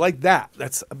 And it was like that.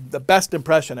 That's the best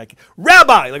impression I can.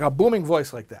 "Rabbi!" Like a booming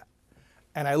voice like that.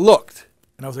 And I looked,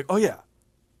 and I was like, oh yeah.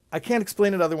 I can't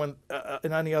explain it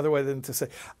in any other way than to say,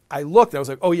 I looked, and I was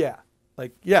like, oh yeah.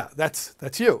 Like, yeah, that's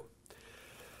you.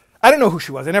 I didn't know who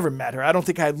she was. I never met her. I don't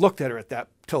think I had looked at her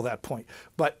till that point.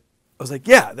 But I was like,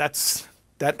 yeah, that's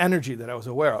that energy that I was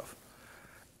aware of.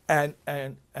 And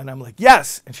I'm like,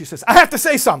 yes. And she says, I have to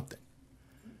say something.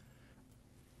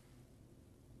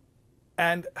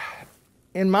 And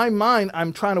in my mind,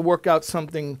 I'm trying to work out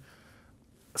something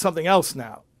else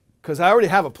now, because I already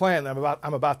have a plan that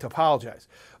I'm about to apologize.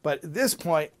 But at this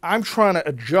point, I'm trying to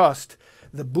adjust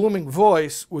the booming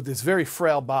voice with this very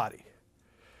frail body,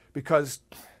 because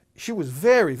she was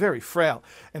very, very frail.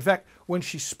 In fact, when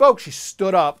she spoke, she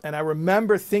stood up, and I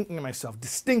remember thinking to myself,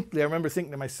 distinctly, I remember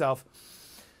thinking to myself,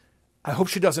 I hope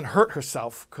she doesn't hurt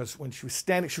herself, because when she was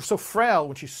standing, she was so frail,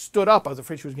 when she stood up, I was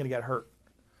afraid she was going to get hurt.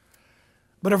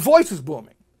 But her voice was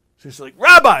booming. So she's like,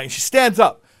 "Rabbi," and she stands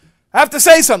up. "I have to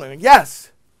say something." Like,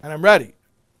 yes, and I'm ready.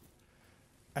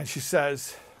 And she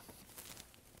says,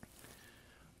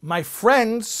 "My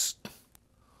friends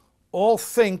all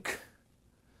think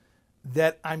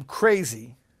that I'm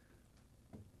crazy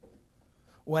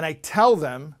when I tell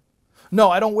them,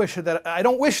 no, I don't wish that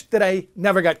I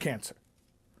never got cancer."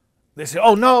 They say,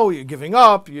 "Oh no, you're giving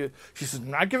up." She says,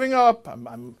 "I'm not giving up. I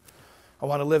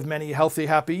want to live many healthy,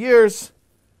 happy years."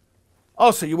 "Oh,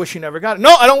 so you wish you never got it?"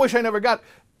 "No, I don't wish I never got it."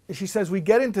 And she says, we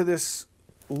get into this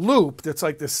loop that's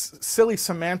like this silly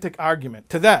semantic argument.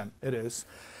 To them, it is.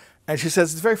 And she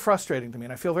says, it's very frustrating to me,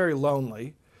 and I feel very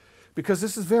lonely, because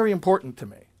this is very important to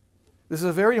me. This is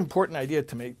a very important idea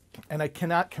to me, and I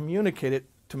cannot communicate it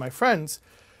to my friends.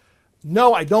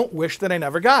 No, I don't wish that I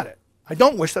never got it. I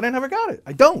don't wish that I never got it.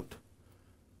 I don't.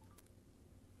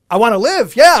 I want to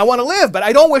live. Yeah, I want to live, but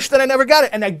I don't wish that I never got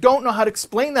it. And I don't know how to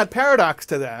explain that paradox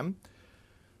to them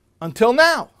until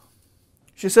now.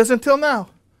 She says, until now.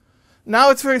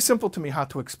 Now it's very simple to me how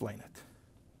to explain it.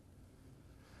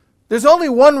 There's only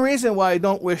one reason why I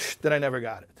don't wish that I never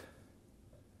got it.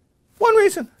 One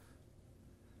reason.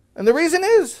 And the reason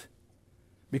is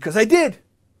because I did.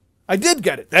 I did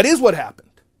get it. That is what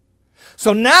happened.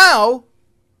 So now,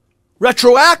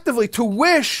 retroactively, to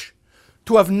wish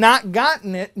to have not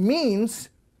gotten it means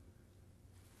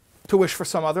to wish for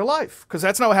some other life. Because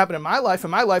that's not what happened in my life. In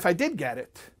my life, I did get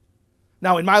it.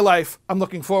 Now, in my life, I'm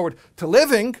looking forward to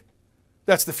living.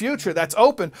 That's the future. That's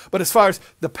open. But as far as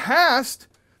the past,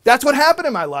 that's what happened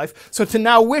in my life. So to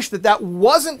now wish that that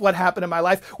wasn't what happened in my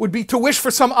life would be to wish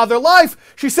for some other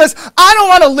life. She says, I don't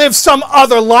want to live some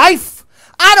other life.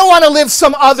 I don't want to live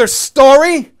some other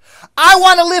story. I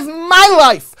want to live my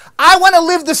life. I want to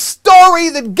live the story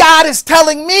that God is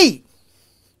telling me.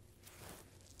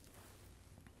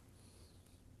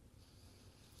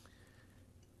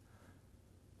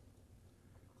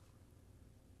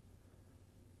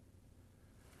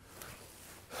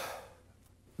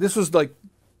 This was like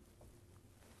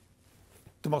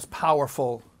the most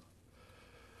powerful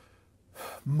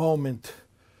moment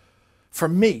for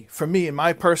me in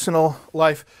my personal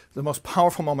life, the most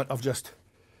powerful moment of just,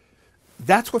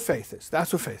 that's what faith is.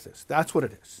 That's what faith is. That's what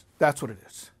it is. That's what it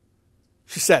is.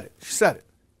 She said it. She said it.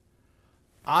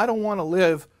 I don't want to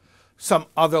live some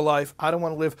other life. I don't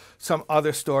want to live some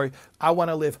other story. I want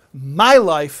to live my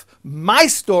life, my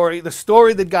story, the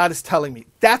story that God is telling me.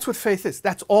 That's what faith is.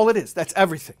 That's all it is. That's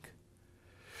everything.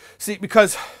 See,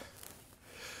 because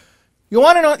you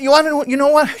want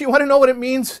to know what it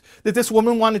means that this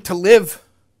woman wanted to live?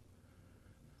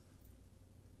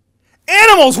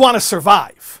 Animals want to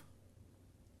survive.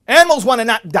 Animals want to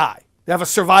not die. They have a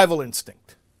survival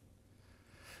instinct.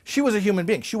 She was a human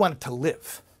being. She wanted to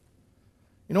live.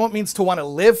 You know what it means to want to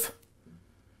live?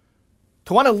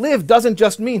 To want to live doesn't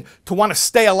just mean to want to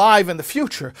stay alive in the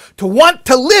future. To want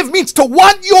to live means to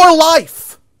want your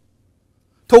life.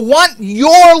 To want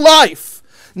your life.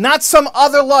 Not some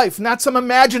other life, not some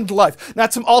imagined life,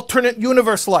 not some alternate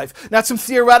universe life, not some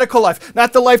theoretical life,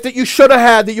 not the life that you should have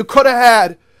had, that you could have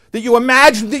had, that you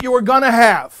imagined that you were going to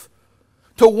have.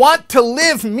 To want to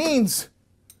live means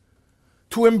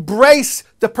to embrace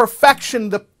the perfection,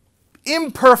 the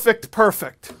imperfect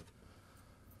perfect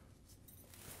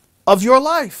of your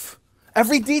life.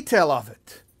 Every detail of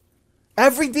it.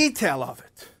 Every detail of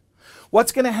it.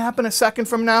 What's going to happen a second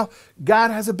from now?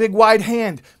 God has a big wide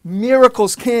hand.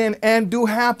 Miracles can and do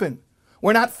happen.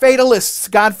 We're not fatalists,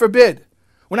 God forbid.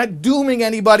 We're not dooming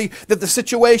anybody that the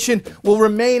situation will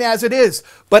remain as it is.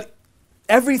 But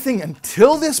everything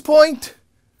until this point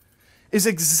is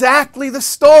exactly the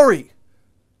story.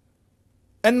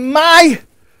 And my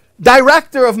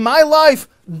director of my life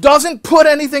doesn't put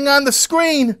anything on the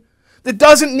screen that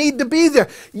doesn't need to be there.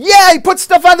 Yeah, he puts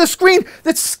stuff on the screen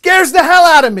that scares the hell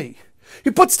out of me. He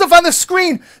puts stuff on the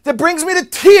screen that brings me to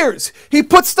tears. He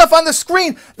puts stuff on the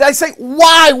screen that I say,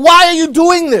 why? Why are you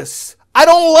doing this? I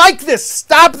don't like this.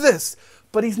 Stop this.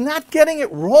 But he's not getting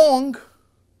it wrong.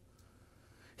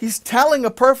 He's telling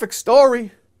a perfect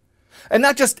story. And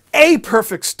not just a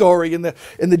perfect story in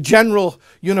the general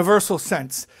universal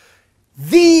sense.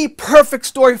 The perfect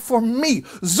story for me.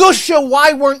 Zusha,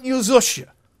 why weren't you Zusha?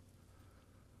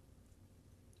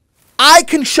 I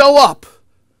can show up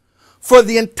for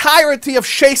the entirety of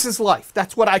Shais's life.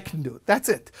 That's what I can do. That's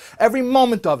it. Every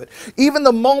moment of it. Even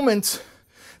the moments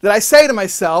that I say to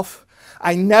myself,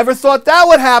 I never thought that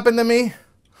would happen to me.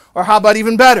 Or how about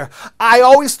even better? I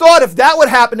always thought if that would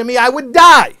happen to me, I would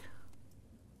die.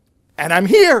 And I'm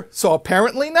here, so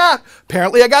apparently not.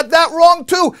 Apparently I got that wrong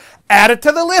too. Add it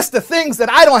to the list of things that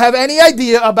I don't have any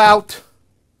idea about.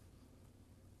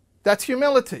 That's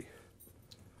humility.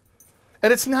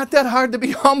 And it's not that hard to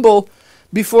be humble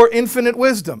before infinite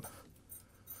wisdom.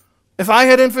 If I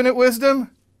had infinite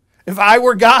wisdom, if I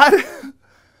were God,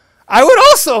 I would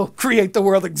also create the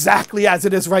world exactly as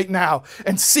it is right now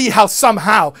and see how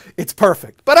somehow it's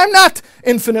perfect. But I'm not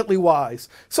infinitely wise,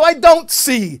 so I don't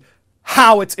see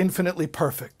how it's infinitely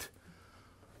perfect.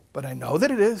 But I know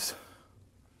that it is.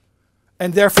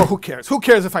 And therefore, who cares? Who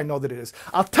cares if I know that it is?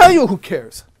 I'll tell you who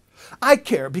cares. I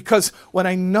care because when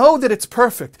I know that it's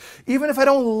perfect, even if I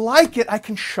don't like it, I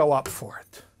can show up for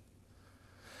it.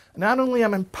 Not only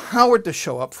am I empowered to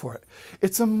show up for it,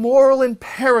 it's a moral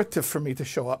imperative for me to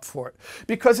show up for it.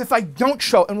 Because if I don't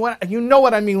show, and you know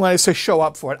what I mean when I say show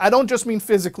up for it. I don't just mean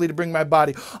physically to bring my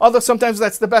body, although sometimes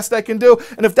that's the best I can do.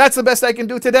 And if that's the best I can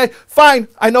do today, fine.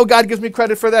 I know God gives me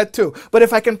credit for that too. But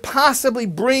if I can possibly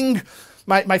bring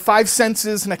my five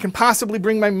senses, and I can possibly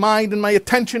bring my mind and my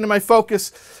attention and my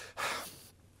focus,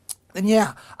 then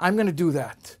yeah, I'm going to do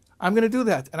that. I'm going to do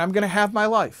that, and I'm going to have my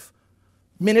life.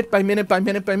 Minute by minute by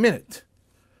minute by minute.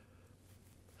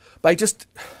 By just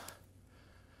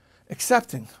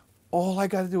accepting, all I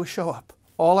got to do is show up.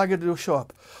 All I got to do is show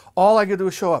up. All I got to do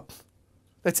is show up.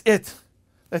 That's it.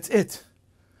 That's it.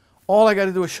 All I got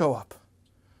to do is show up.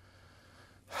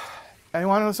 And you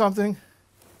want to know something?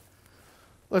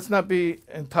 Let's not be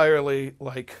entirely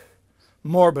like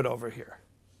morbid over here.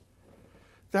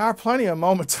 There are plenty of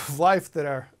moments of life that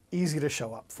are easy to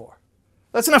show up for.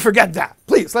 Let's not forget that.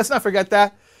 Please, let's not forget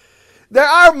that. There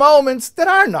are moments that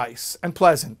are nice and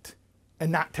pleasant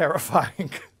and not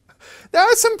terrifying. There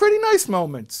are some pretty nice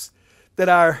moments that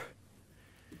are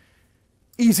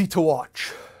easy to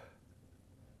watch.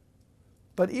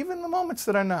 But even the moments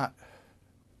that are not,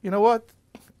 you know what?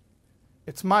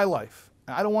 It's my life.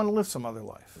 I don't want to live some other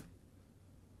life.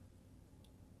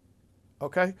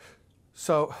 Okay?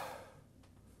 So,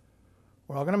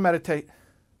 we're all going to meditate.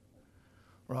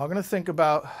 We're all going to think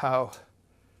about how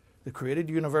the created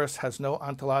universe has no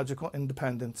ontological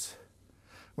independence.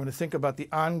 We're going to think about the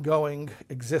ongoing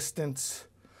existence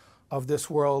of this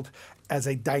world as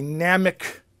a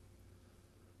dynamic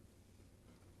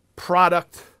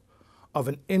product of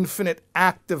an infinite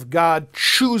act of God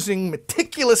choosing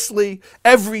meticulously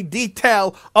every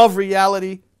detail of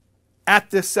reality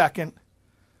at this second.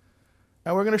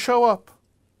 And we're going to show up.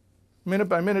 minute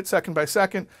by minute, second by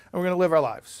second, and we're going to live our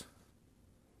lives.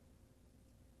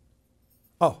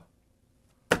 Oh,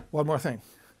 one more thing.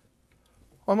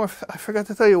 I forgot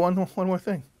to tell you one more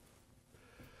thing.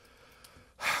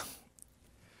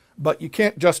 But you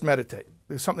can't just meditate.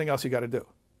 There's something else you got to do.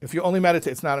 If you only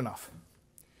meditate, it's not enough.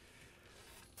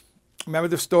 Remember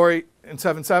the story in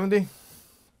 770?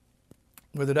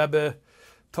 Where the Rebbe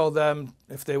told them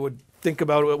if they would think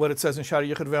about what it says in Shari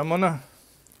Yichud ve'emunah.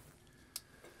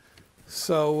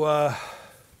 So,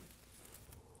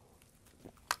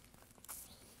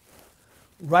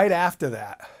 right after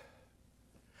that,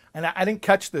 and I didn't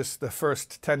catch this the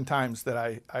first 10 times that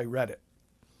I read it,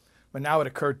 but now it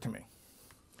occurred to me.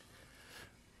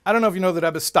 I don't know if you know the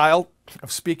Rebbe's style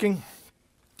of speaking,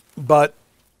 but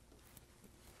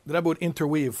the Rebbe would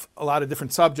interweave a lot of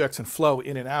different subjects and flow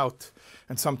in and out,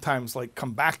 and sometimes like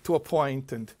come back to a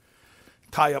point and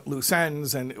tie up loose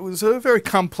ends, and it was a very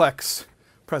complex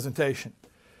presentation.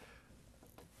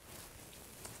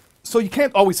 So you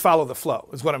can't always follow the flow,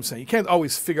 is what I'm saying. You can't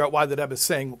always figure out why the Rebbe is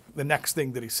saying the next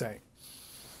thing that he's saying.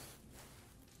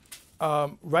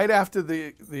 Right after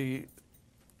the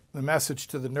message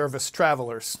to the nervous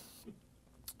travelers,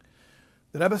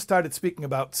 the Rebbe started speaking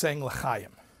about saying l'chaim.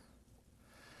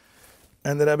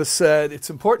 And the Rebbe said, it's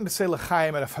important to say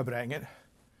l'chaim at a fabrengen.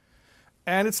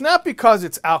 And it's not because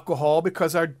it's alcohol,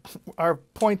 because our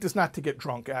point is not to get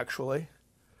drunk, actually.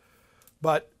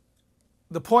 But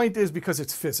the point is because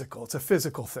it's physical. It's a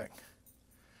physical thing.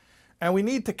 And we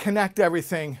need to connect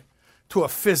everything to a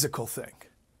physical thing.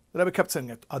 The Rebbe kept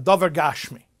saying it, a davar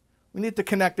gashmi. We need to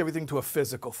connect everything to a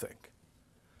physical thing.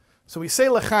 So we say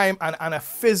l'chaim on a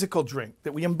physical drink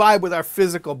that we imbibe with our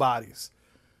physical bodies.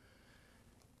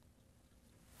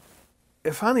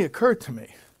 It finally occurred to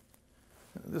me,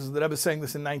 this is the Rebbe saying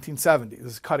this in 1970,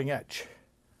 this is cutting edge.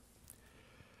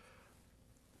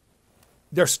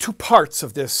 There's two parts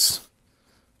of this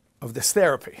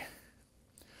therapy.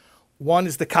 One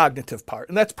is the cognitive part,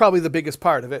 and that's probably the biggest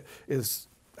part of it,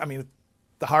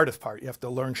 the hardest part. You have to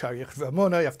learn Shari Yichud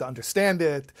ve'emunah, you have to understand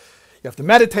it, you have to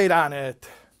meditate on it.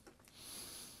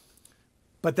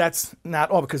 But that's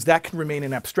not all, because that can remain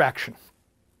an abstraction.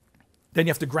 Then you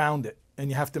have to ground it,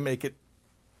 and you have to make it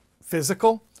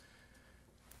physical,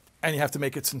 and you have to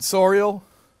make it sensorial.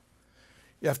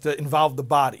 You have to involve the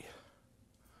body.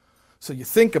 So you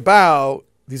think about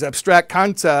these abstract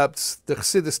concepts. The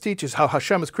Chassidus teaches how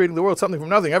Hashem is creating the world, something from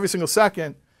nothing, every single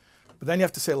second. But then you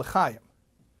have to say l'chaim,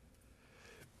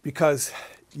 because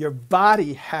your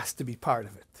body has to be part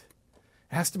of it.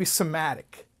 It has to be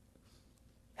somatic.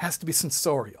 It has to be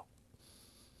sensorial.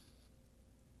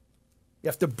 You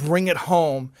have to bring it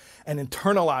home and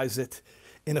internalize it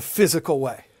in a physical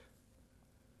way.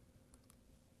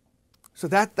 So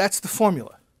that's the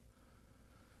formula.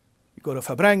 You go to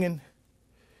Fabrengen,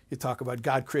 you talk about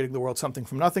God creating the world, something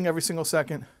from nothing every single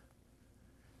second,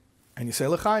 and you say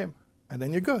l'chaim, and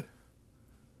then you're good.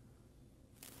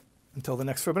 Until the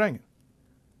next Fabrengen.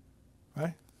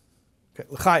 Right? Okay,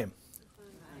 l'chaim.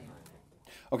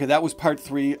 Okay, that was part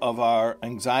 3 of our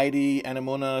Anxiety and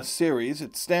EMUNAH series.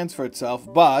 It stands for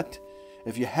itself, but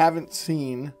if you haven't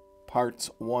seen parts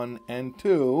 1 and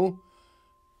 2,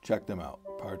 check them out.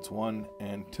 Parts 1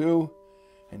 and 2,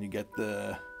 and you get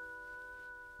the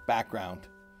background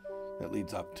that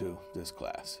leads up to this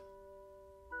class.